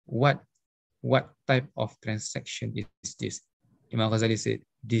 What type of transaction is this? Imam Ghazali said,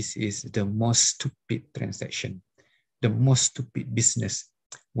 this is the most stupid transaction, the most stupid business,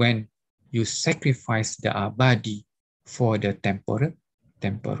 when you sacrifice the abadi for the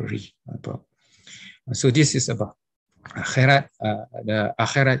temporary. So this is about akhirat. The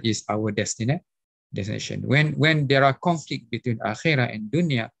akhirat is our destination. When there are conflict between akhirat and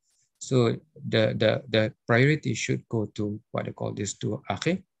dunya, so the priority should go to what they call this, to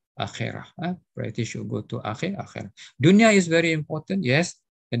akhirah. Priority should go to akhirah. Dunya is very important, yes,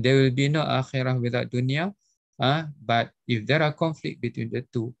 and there will be no akhirah without dunya. But if there are conflict between the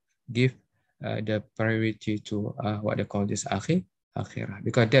two, give the priority to what they call this akhirah,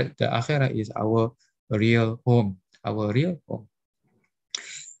 because the akhirah is our real home,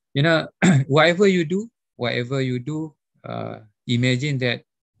 whatever you do, imagine that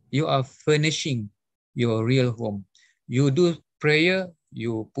you are furnishing your real home. You do prayer,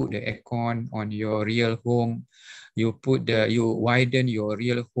 you put the aircon on your real home. You widen your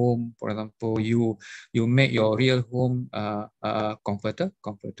real home. For example, you make your real home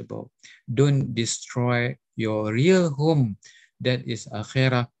comfortable. Don't destroy your real home, that is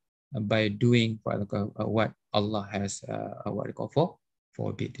akhirah, by doing what Allah has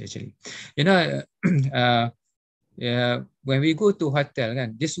forbid, actually. When we go to hotel,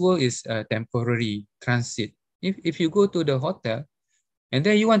 this world is temporary transit. If you go to the hotel, and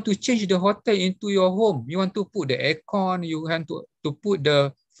then you want to change the hotel into your home, you want to put the aircon, you want to put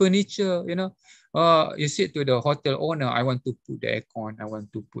the furniture, you say to the hotel owner, I want to put the aircon, I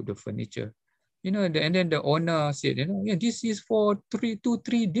want to put the furniture. And then the owner said, this is for 3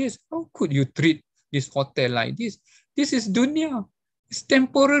 days. How could you treat this hotel like this? This is dunya. It's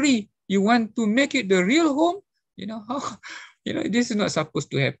temporary. You want to make it the real home? How? This is not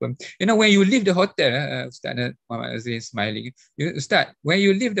supposed to happen. When you leave the hotel, Ustaz Muhammad Azrin smiling. Ustaz, when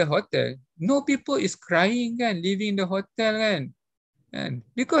you leave the hotel, no people is crying, leaving the hotel, and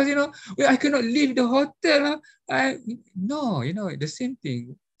because I cannot leave the hotel. The same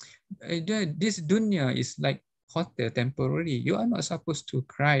thing. This dunya is like hotel, temporary. You are not supposed to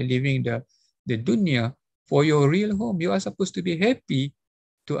cry leaving the dunya for your real home. You are supposed to be happy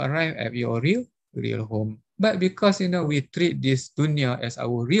to arrive at your real home. But because we treat this dunya as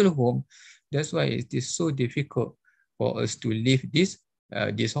our real home, that's why it is so difficult for us to leave this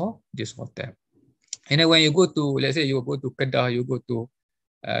hotel. And then when you go to, let's say you go to Kedah, you go to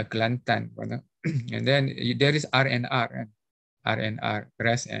Kelantan, and then there is R&R,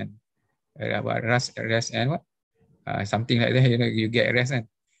 rest and what? Something like that. You get rest, and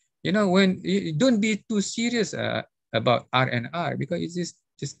when you don't be too serious about R&R, because it is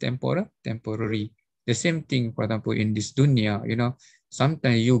just temporary. The same thing, for example, in this dunya,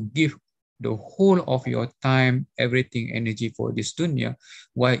 sometimes you give the whole of your time, everything, energy for this dunya,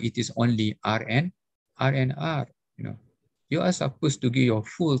 while it is only R&R. You are supposed to give your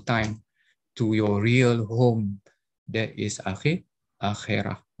full time to your real home, that is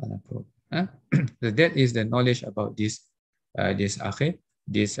akhirah. So that is the knowledge about this akhirah,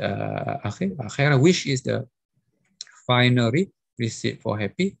 which is the final receipt for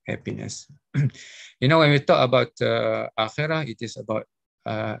happiness. When we talk about akhirah, it is about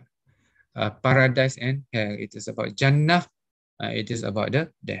paradise and hell. It is about Jannah. It is about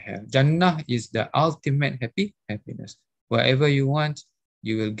the hell. Jannah is the ultimate happiness. Whatever you want,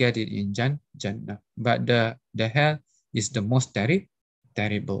 you will get it in Jannah. But the hell is the most terrible.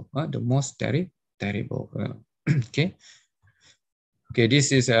 The most terrible. Okay.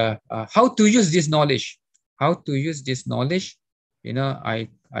 This is how to use this knowledge. How to use this knowledge. When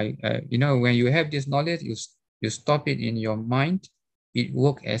you have this knowledge, you stop it in your mind. It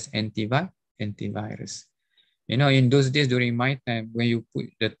works as antivirus. You know, in those days during my time, when you put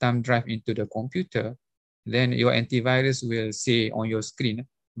the thumb drive into the computer, then your antivirus will say on your screen,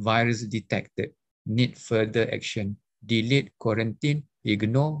 virus detected, need further action, delete, quarantine,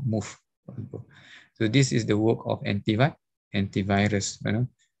 ignore, move. So this is the work of antivirus, you know,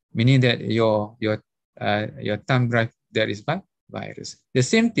 meaning that your thumb drive, there is virus. The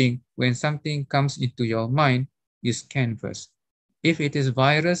same thing, when something comes into your mind, you scan first. If it is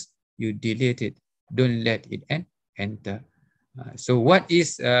virus, you delete it. Don't let it enter. So what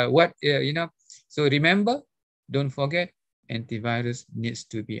is, you know, so remember, don't forget, antivirus needs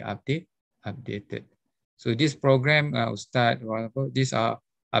to be updated. So this program will start, these are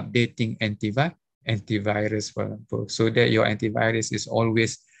updating antivirus, for example, so that your antivirus is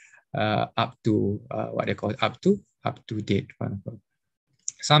always up to, what they call, up to date, for example.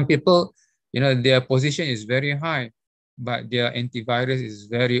 Some people, you know, their position is very high, but their antivirus is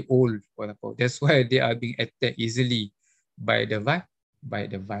very old, for example. That's why they are being attacked easily by the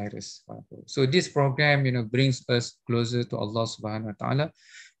virus. So this program, you know, brings us closer to Allah Subhanahu wa Taala.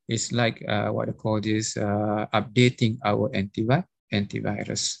 It's like what I call this, updating our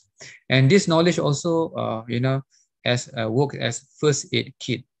antivirus. And this knowledge also, you know, as work as first aid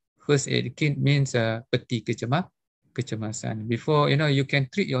kit. First aid kit means peti kecemasan. Before, you know, you can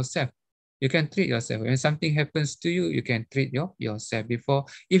treat yourself. You can treat yourself. When something happens to you, you can treat yourself. Before,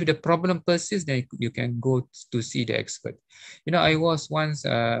 if the problem persists, then you can go to see the expert. You know, I was once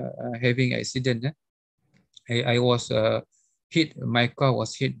having an accident. I was hit. My car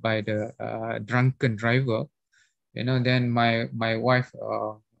was hit by the drunken driver. You know, then my wife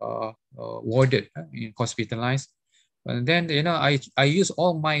warded, hospitalized. And then, you know, I use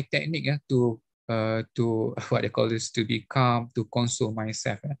all my technique to what they call this, to be calm, to console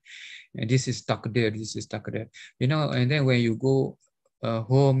myself. And this is takdir, this is takdir. You know, and then when you go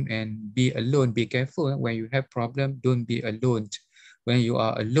home and be alone, be careful. When you have problem, don't be alone. When you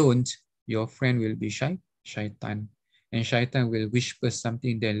are alone, your friend will be shaitan. And shaitan will whisper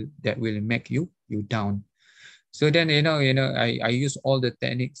something that will make you down. So then, you know, I use all the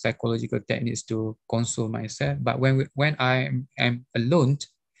techniques, psychological techniques to console myself. But when I am alone,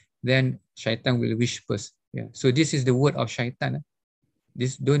 then shaitan will whisper. Yeah. So this is the word of shaitan.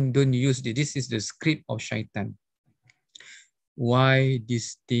 This don't use this. This is the script of shaitan. Why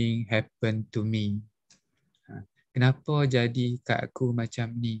this thing happened to me? Kenapa jadi kat aku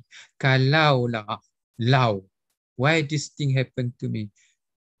macam ni? Kalaulah, why this thing happened to me?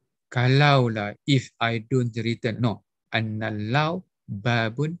 Kalaulah, if I don't return. No, annallahu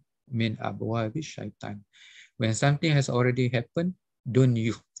babun min abwabi syaitan. When something has already happened, don't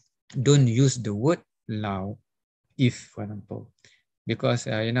use the word lau, if, for example, because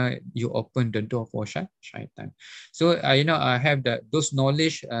you know, you open the door for shaitan. So you know, I have those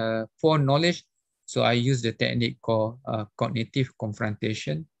knowledge, for knowledge. So I use the technique called cognitive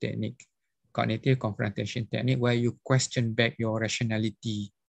confrontation technique. Cognitive confrontation technique, where you question back your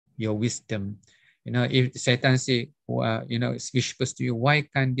rationality, your wisdom. You know, if Satan say, you know, whispers to you, why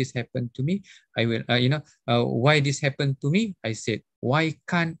can't this happen to me? I will, you know, why this happened to me? I said, why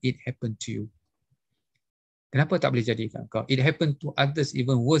can't it happen to you? Kenapa tak boleh jadi kat kau? It happened to others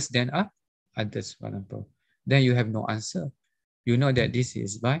even worse than others, for example. Then you have no answer. You know that this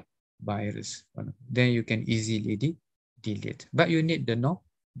is by virus. Then you can easily delete. But you need the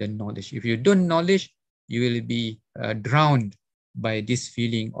knowledge. If you don't knowledge, you will be drowned by this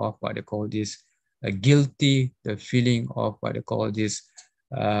feeling of what they call this guilty, the feeling of what they call this,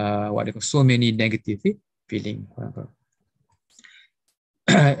 what they call so many negative feeling.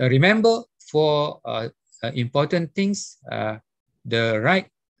 Remember, for important things, the right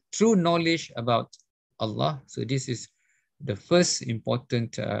true knowledge about Allah. So this is the first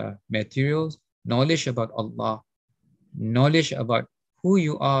important materials: knowledge about Allah, knowledge about who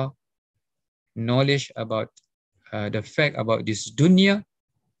you are, knowledge about the fact about this dunya,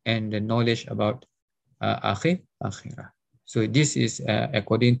 and the knowledge about akhirah. So this is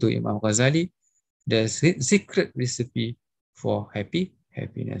according to Imam Ghazali, the secret recipe for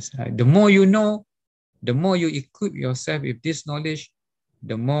happiness. The more you know, the more you equip yourself with this knowledge,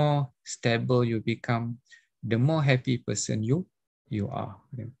 the more stable you become, the more happy person you are.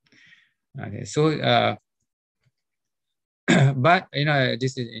 Okay, so but you know,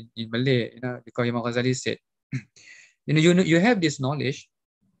 this is in Malay, you know, because Imam Ghazali said, you know, you have this knowledge,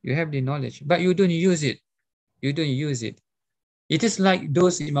 you have the knowledge, but you don't use it. You don't use it. It is like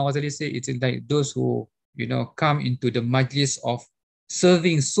those, Imam Ghazali said, it is like those who, you know, come into the majlis of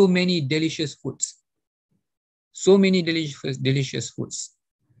serving so many delicious foods. So many delicious foods,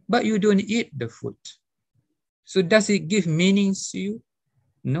 but you don't eat the food. So does it give meaning to you?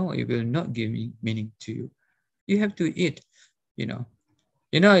 No, it will not give meaning to you. You have to eat, you know.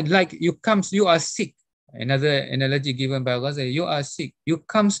 Like you are sick. Another analogy given by Razak, you are sick. You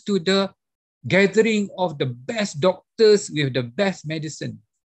comes to the gathering of the best doctors with the best medicine.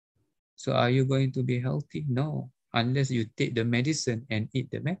 So are you going to be healthy? No, unless you take the medicine and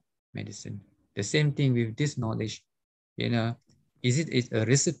eat the medicine. The same thing with this knowledge. Is it a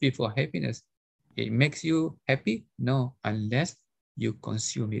recipe for happiness? It makes you happy? No, unless you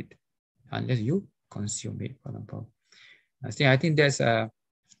consume it. Unless you consume it, for example. I think that's the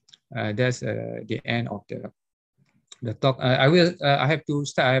end of the talk. I have to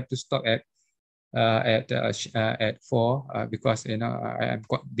start. I have to stop at 4 because I am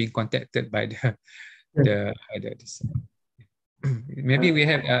being contacted by this. Maybe we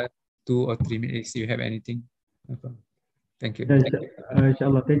have 2 or 3 minutes. Do you have anything? Thank you.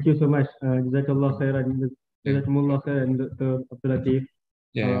 Inshallah. Thank you so much. Jazakallah khairan. Jazakumullah khairan, Dr. Abdul Latif,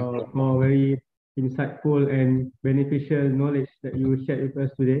 for very insightful and beneficial knowledge that you shared with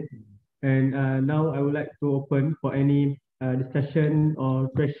us today. And now I would like to open for any discussion or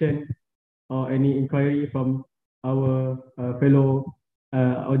question or any inquiry from our fellow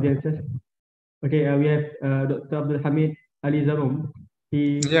audiences. Okay, we have Dr. Abdul Hamid Ali Zarum.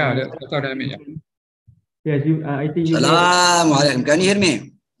 Dr. Hamid. Yes, I think you. Assalamu alaikum. Can you hear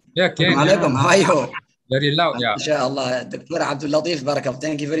me? Yeah, can. Assalamu alaikum. How are you? Very loud, yeah. Inshallah. Dr. Abdul Latif, Barakallah.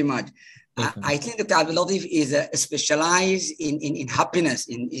 Thank you very much. I think Dr. Abdul Latif is specialized in happiness,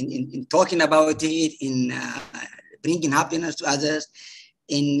 in talking about it, in bringing happiness to others,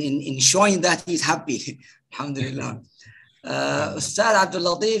 in showing that he's happy. Alhamdulillah. Ustad Abdul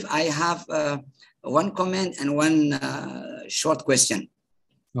Latif, I have one comment and one short question.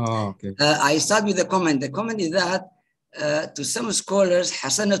 Oh, okay. I start with the comment. The comment is that to some scholars,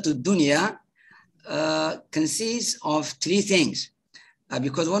 Hasanatul Dunya consists of 3 things.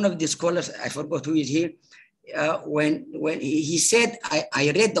 Because one of the scholars, I forgot who is here, when he said,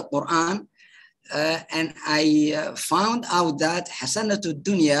 I read the Quran and I found out that Hasanatul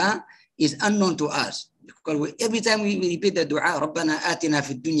Dunya is unknown to us. Because every time we repeat the dua, رَبَّنَا آتِنَا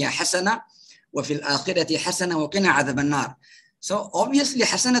فِي الدُّنْيا حَسَنَةً وَفِي الْآخِرَةِ حَسَنَةً وَقِنَا عَذَابَ النَّارِ. So obviously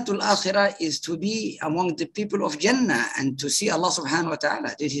Hasanatul Akhirah is to be among the people of Jannah and to see Allah subhanahu wa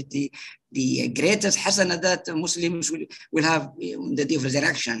ta'ala. This is the greatest Hasanah that Muslims will have in the day of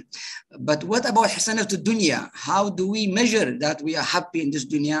resurrection. But what about Hasanatul Dunya? How do we measure that we are happy in this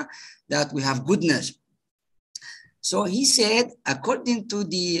dunya, that we have goodness? So he said, according to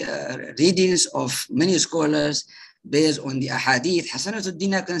the readings of many scholars based on the ahadith, Hasanatul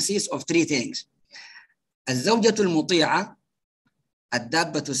Dunya consists of 3 things. Al-zawjatul muti'a,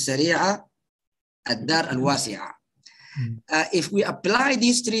 الدابة السريعة الدار الواسعة. If we apply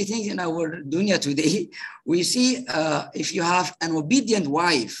these 3 things in our dunya today, we see if you have an obedient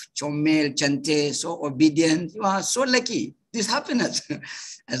wife, chomel, chante, so obedient, you are so lucky. This happiness.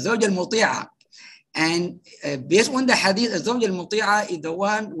 الزوجة المطيعة. And based on the hadith, الزوجة المطيعة is the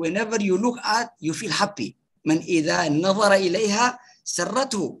one whenever you look at, you feel happy. من إذا نظر إليها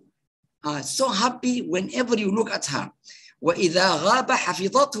سرته. So happy whenever you look at her. وَإِذَا غَابَ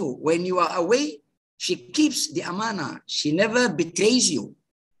حَفِظَتْهُ. When you are away, she keeps the amana. She never betrays you.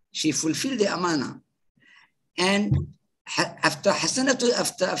 She fulfills the amana. And after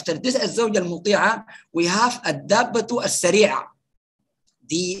this الزوجة المطيعة, we have الدابة السريعة,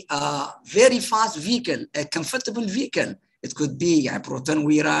 the very fast vehicle, a comfortable vehicle. It could be Proton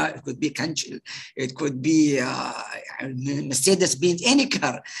Wira, it could be Kanchil, it could be Mercedes-Benz, any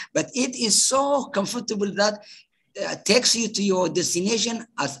car. But it is so comfortable that takes you to your destination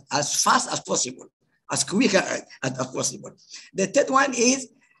as fast as possible, as quick as possible. The third one is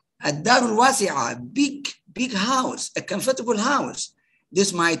a darul wasi'a, big house, a comfortable house.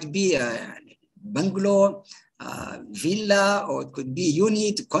 This might be a bungalow, villa, or it could be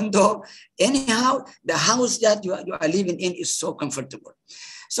unit, condo. Anyhow, the house that you are living in is so comfortable.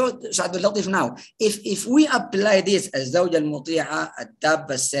 So Abdul Latif, now, if we apply this as zawja al-muti'a,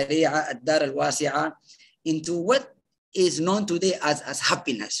 ad-dabba al-sari'a, ad-dar al-wasi'a, into what is known today as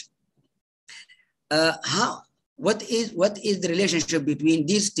happiness. What is the relationship between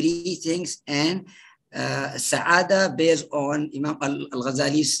these 3 things and Sa'ada based on Imam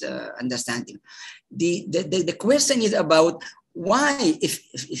al-Ghazali's understanding? The question is about why, if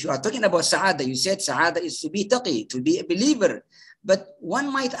you are talking about Sa'ada, you said Sa'ada is to be taqi, to be a believer. But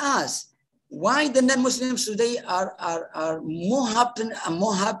one might ask, why the non-Muslims today are more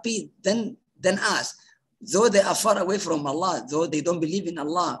happy than us? Though they are far away from Allah, though they don't believe in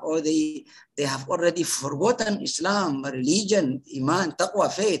Allah, or they have already forgotten Islam, religion, Iman,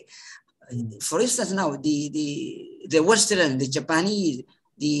 Taqwa, faith. For instance, now the Western, the Japanese,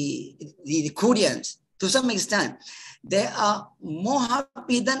 the Koreans, to some extent. They are more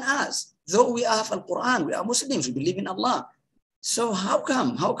happy than us. Though we have Al-Quran, we are Muslims, we believe in Allah. So how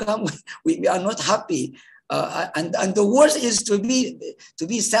come we are not happy? And the worst is to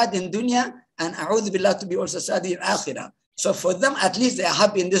be sad in dunya, and a'udhu billah, to be also sad in akhirah. So for them, at least they are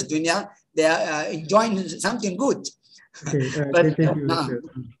happy in this dunya. They are enjoying something good. Okay, But, thank you, Doctor.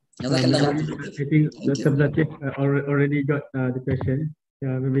 I think Dr. Latif already got the question.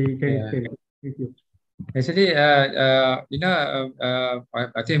 Maybe you can explain. Thank you. Actually, I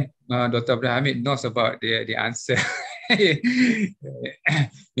think Dr. Abdul Hamid knows about the answer.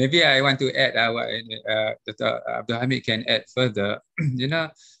 Maybe I want to add what Dr. Abdul Hamid can add further.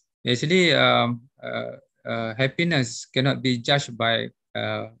 Actually, happiness cannot be judged by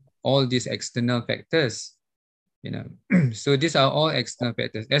all these external factors. So these are all external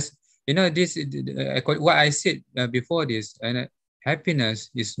factors. As this what I said before this,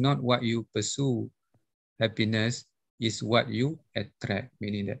 happiness is not what you pursue. Happiness is what you attract,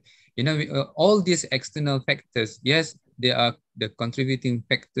 meaning that all these external factors, yes, they are the contributing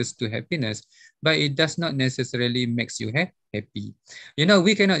factors to happiness, but it does not necessarily makes you happy.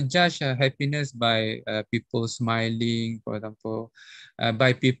 We cannot judge happiness by people smiling, for example,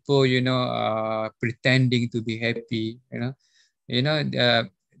 by people pretending to be happy.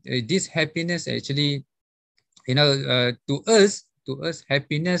 This happiness actually, to us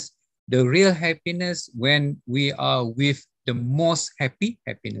happiness, the real happiness, when we are with the most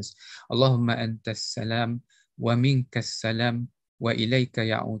happiness. Allahumma antas salam wa minkas salam wa ilayka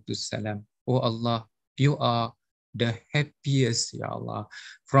ya'udus salam. Oh Allah, you are the happiest, Ya Allah.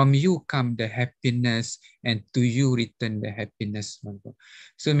 From you come the happiness, and to you return the happiness.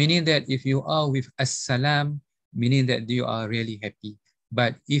 So meaning that if you are with as-salam, meaning that you are really happy.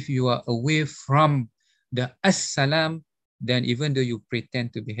 But if you are away from the as-salam, then even though you pretend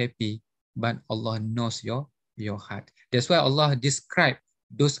to be happy, but Allah knows your heart. That's why Allah described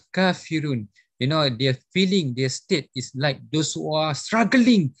those kafirun, their feeling, their state is like those who are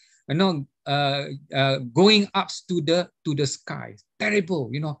struggling, going up to the sky.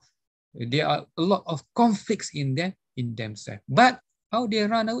 Terrible, there are a lot of conflicts in themselves. But how they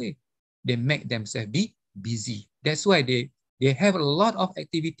run away? They make themselves be busy. That's why they have a lot of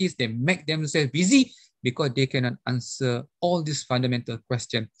activities. They make themselves busy because they cannot answer all these fundamental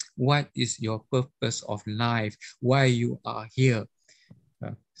questions. What is your purpose of life? Why you are here?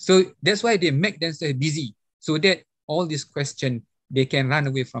 So that's why they make themselves busy, so that all these questions, they can run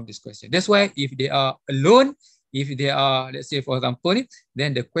away from this question. That's why if they are alone, if they are, let's say, for example,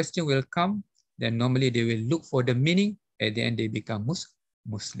 then the question will come, then normally they will look for the meaning, at the end they become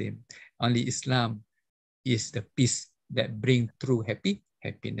Muslim. Only Islam is the peace that bring true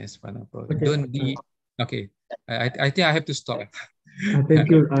happiness, for example. Okay. Don't be... Okay, I think I have to stop. Thank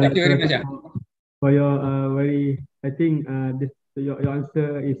you. Thank you very much. For your I think your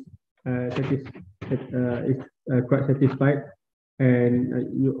answer is quite satisfied, and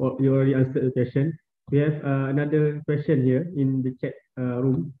you already answered the question. We have another question here in the chat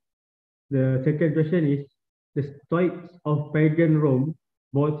room. The second question is: the Stoics of pagan Rome,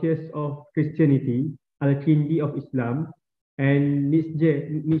 Voltaires of Christianity, Al-Kindi of Islam, and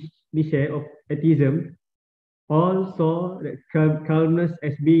Nietzsche of atheism all saw that calmness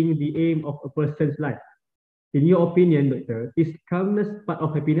as being the aim of a person's life. In your opinion, Doctor, is calmness part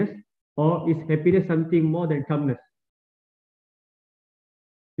of happiness, or is happiness something more than calmness?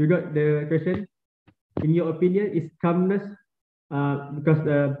 You got the question? In your opinion, is calmness because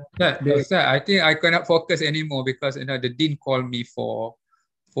Sir, I think I cannot focus anymore because the dean called me for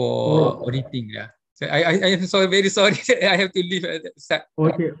auditing. Yeah. So I am sorry, very sorry. I have to leave.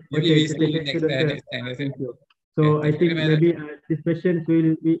 Okay. Next time. Thank you. So I think maybe this question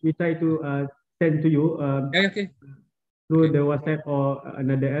we try to send to you through the WhatsApp or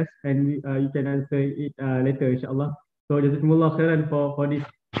another S, and you can answer it later, inshallah. So jazakumullah khairan for this.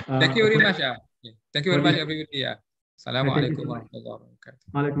 Thank you very much. Thank you very much, everybody. Assalamualaikum warahmatullahi wabarakatuh.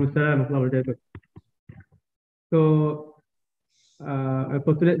 Waalaikumsalam warahmatullahi wabarakatuh. So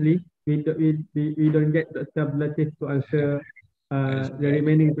unfortunately, we don't get Dr. Latif to answer the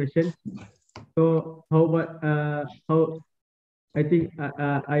remaining questions. So how about I think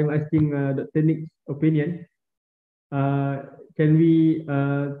I'm asking Dr. Nick's opinion. Can we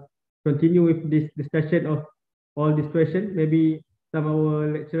continue with this discussion of all these questions? Maybe some of our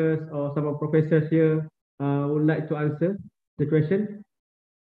lecturers or some of professors here would like to answer the question.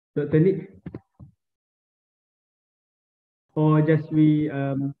 Dr. Nick? Or just we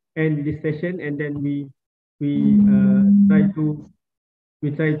end this session and then we try to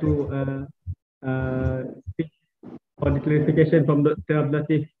seek for the clarification from Dr.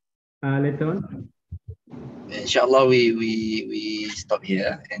 Latif later on. Inshallah, we stop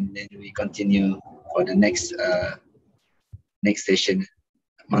here and then we continue for the next next session,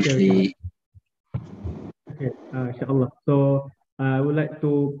 monthly. Okay, inshallah. So I would like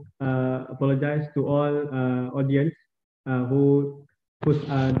to apologize to all audience whose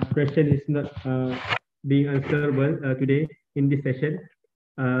question is not being answerable today in this session.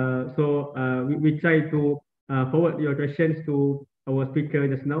 We try to forward your questions to our speaker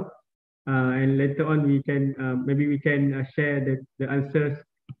just now, and later on we can maybe we can share the answers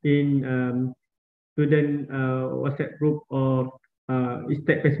in student WhatsApp group or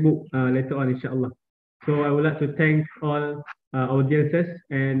Istac Facebook later on, inshallah. So I would like to thank all audiences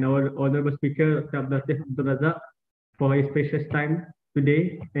and our honorable speaker, Dr. Abdul Razak, for his precious time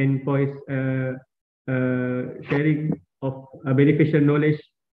today and for his sharing of beneficial knowledge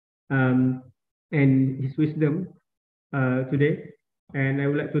and his wisdom today. And I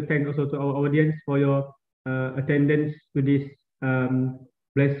would like to thank also to our audience for your attendance to this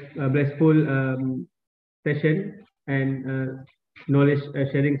blissful session and knowledge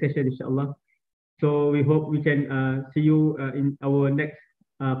sharing session, inshallah. So we hope we can see you in our next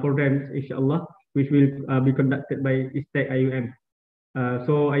programs, inshallah, which will be conducted by Istac-Iium.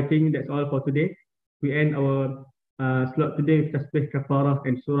 So I think that's all for today. We end our slot today with Tasbih Kafarah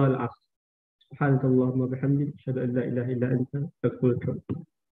and Surah Al-Asr. سبحانك اللهم وبحمدك أشهد أن لا إله إلا أنت أستغفرك وأتوب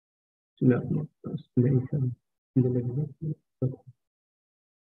إليك.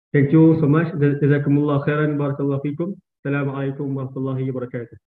 Thank you so much. Jazakumullah khairan. Barakallahu fikum. Assalamualaikum warahmatullahi wabarakatuh.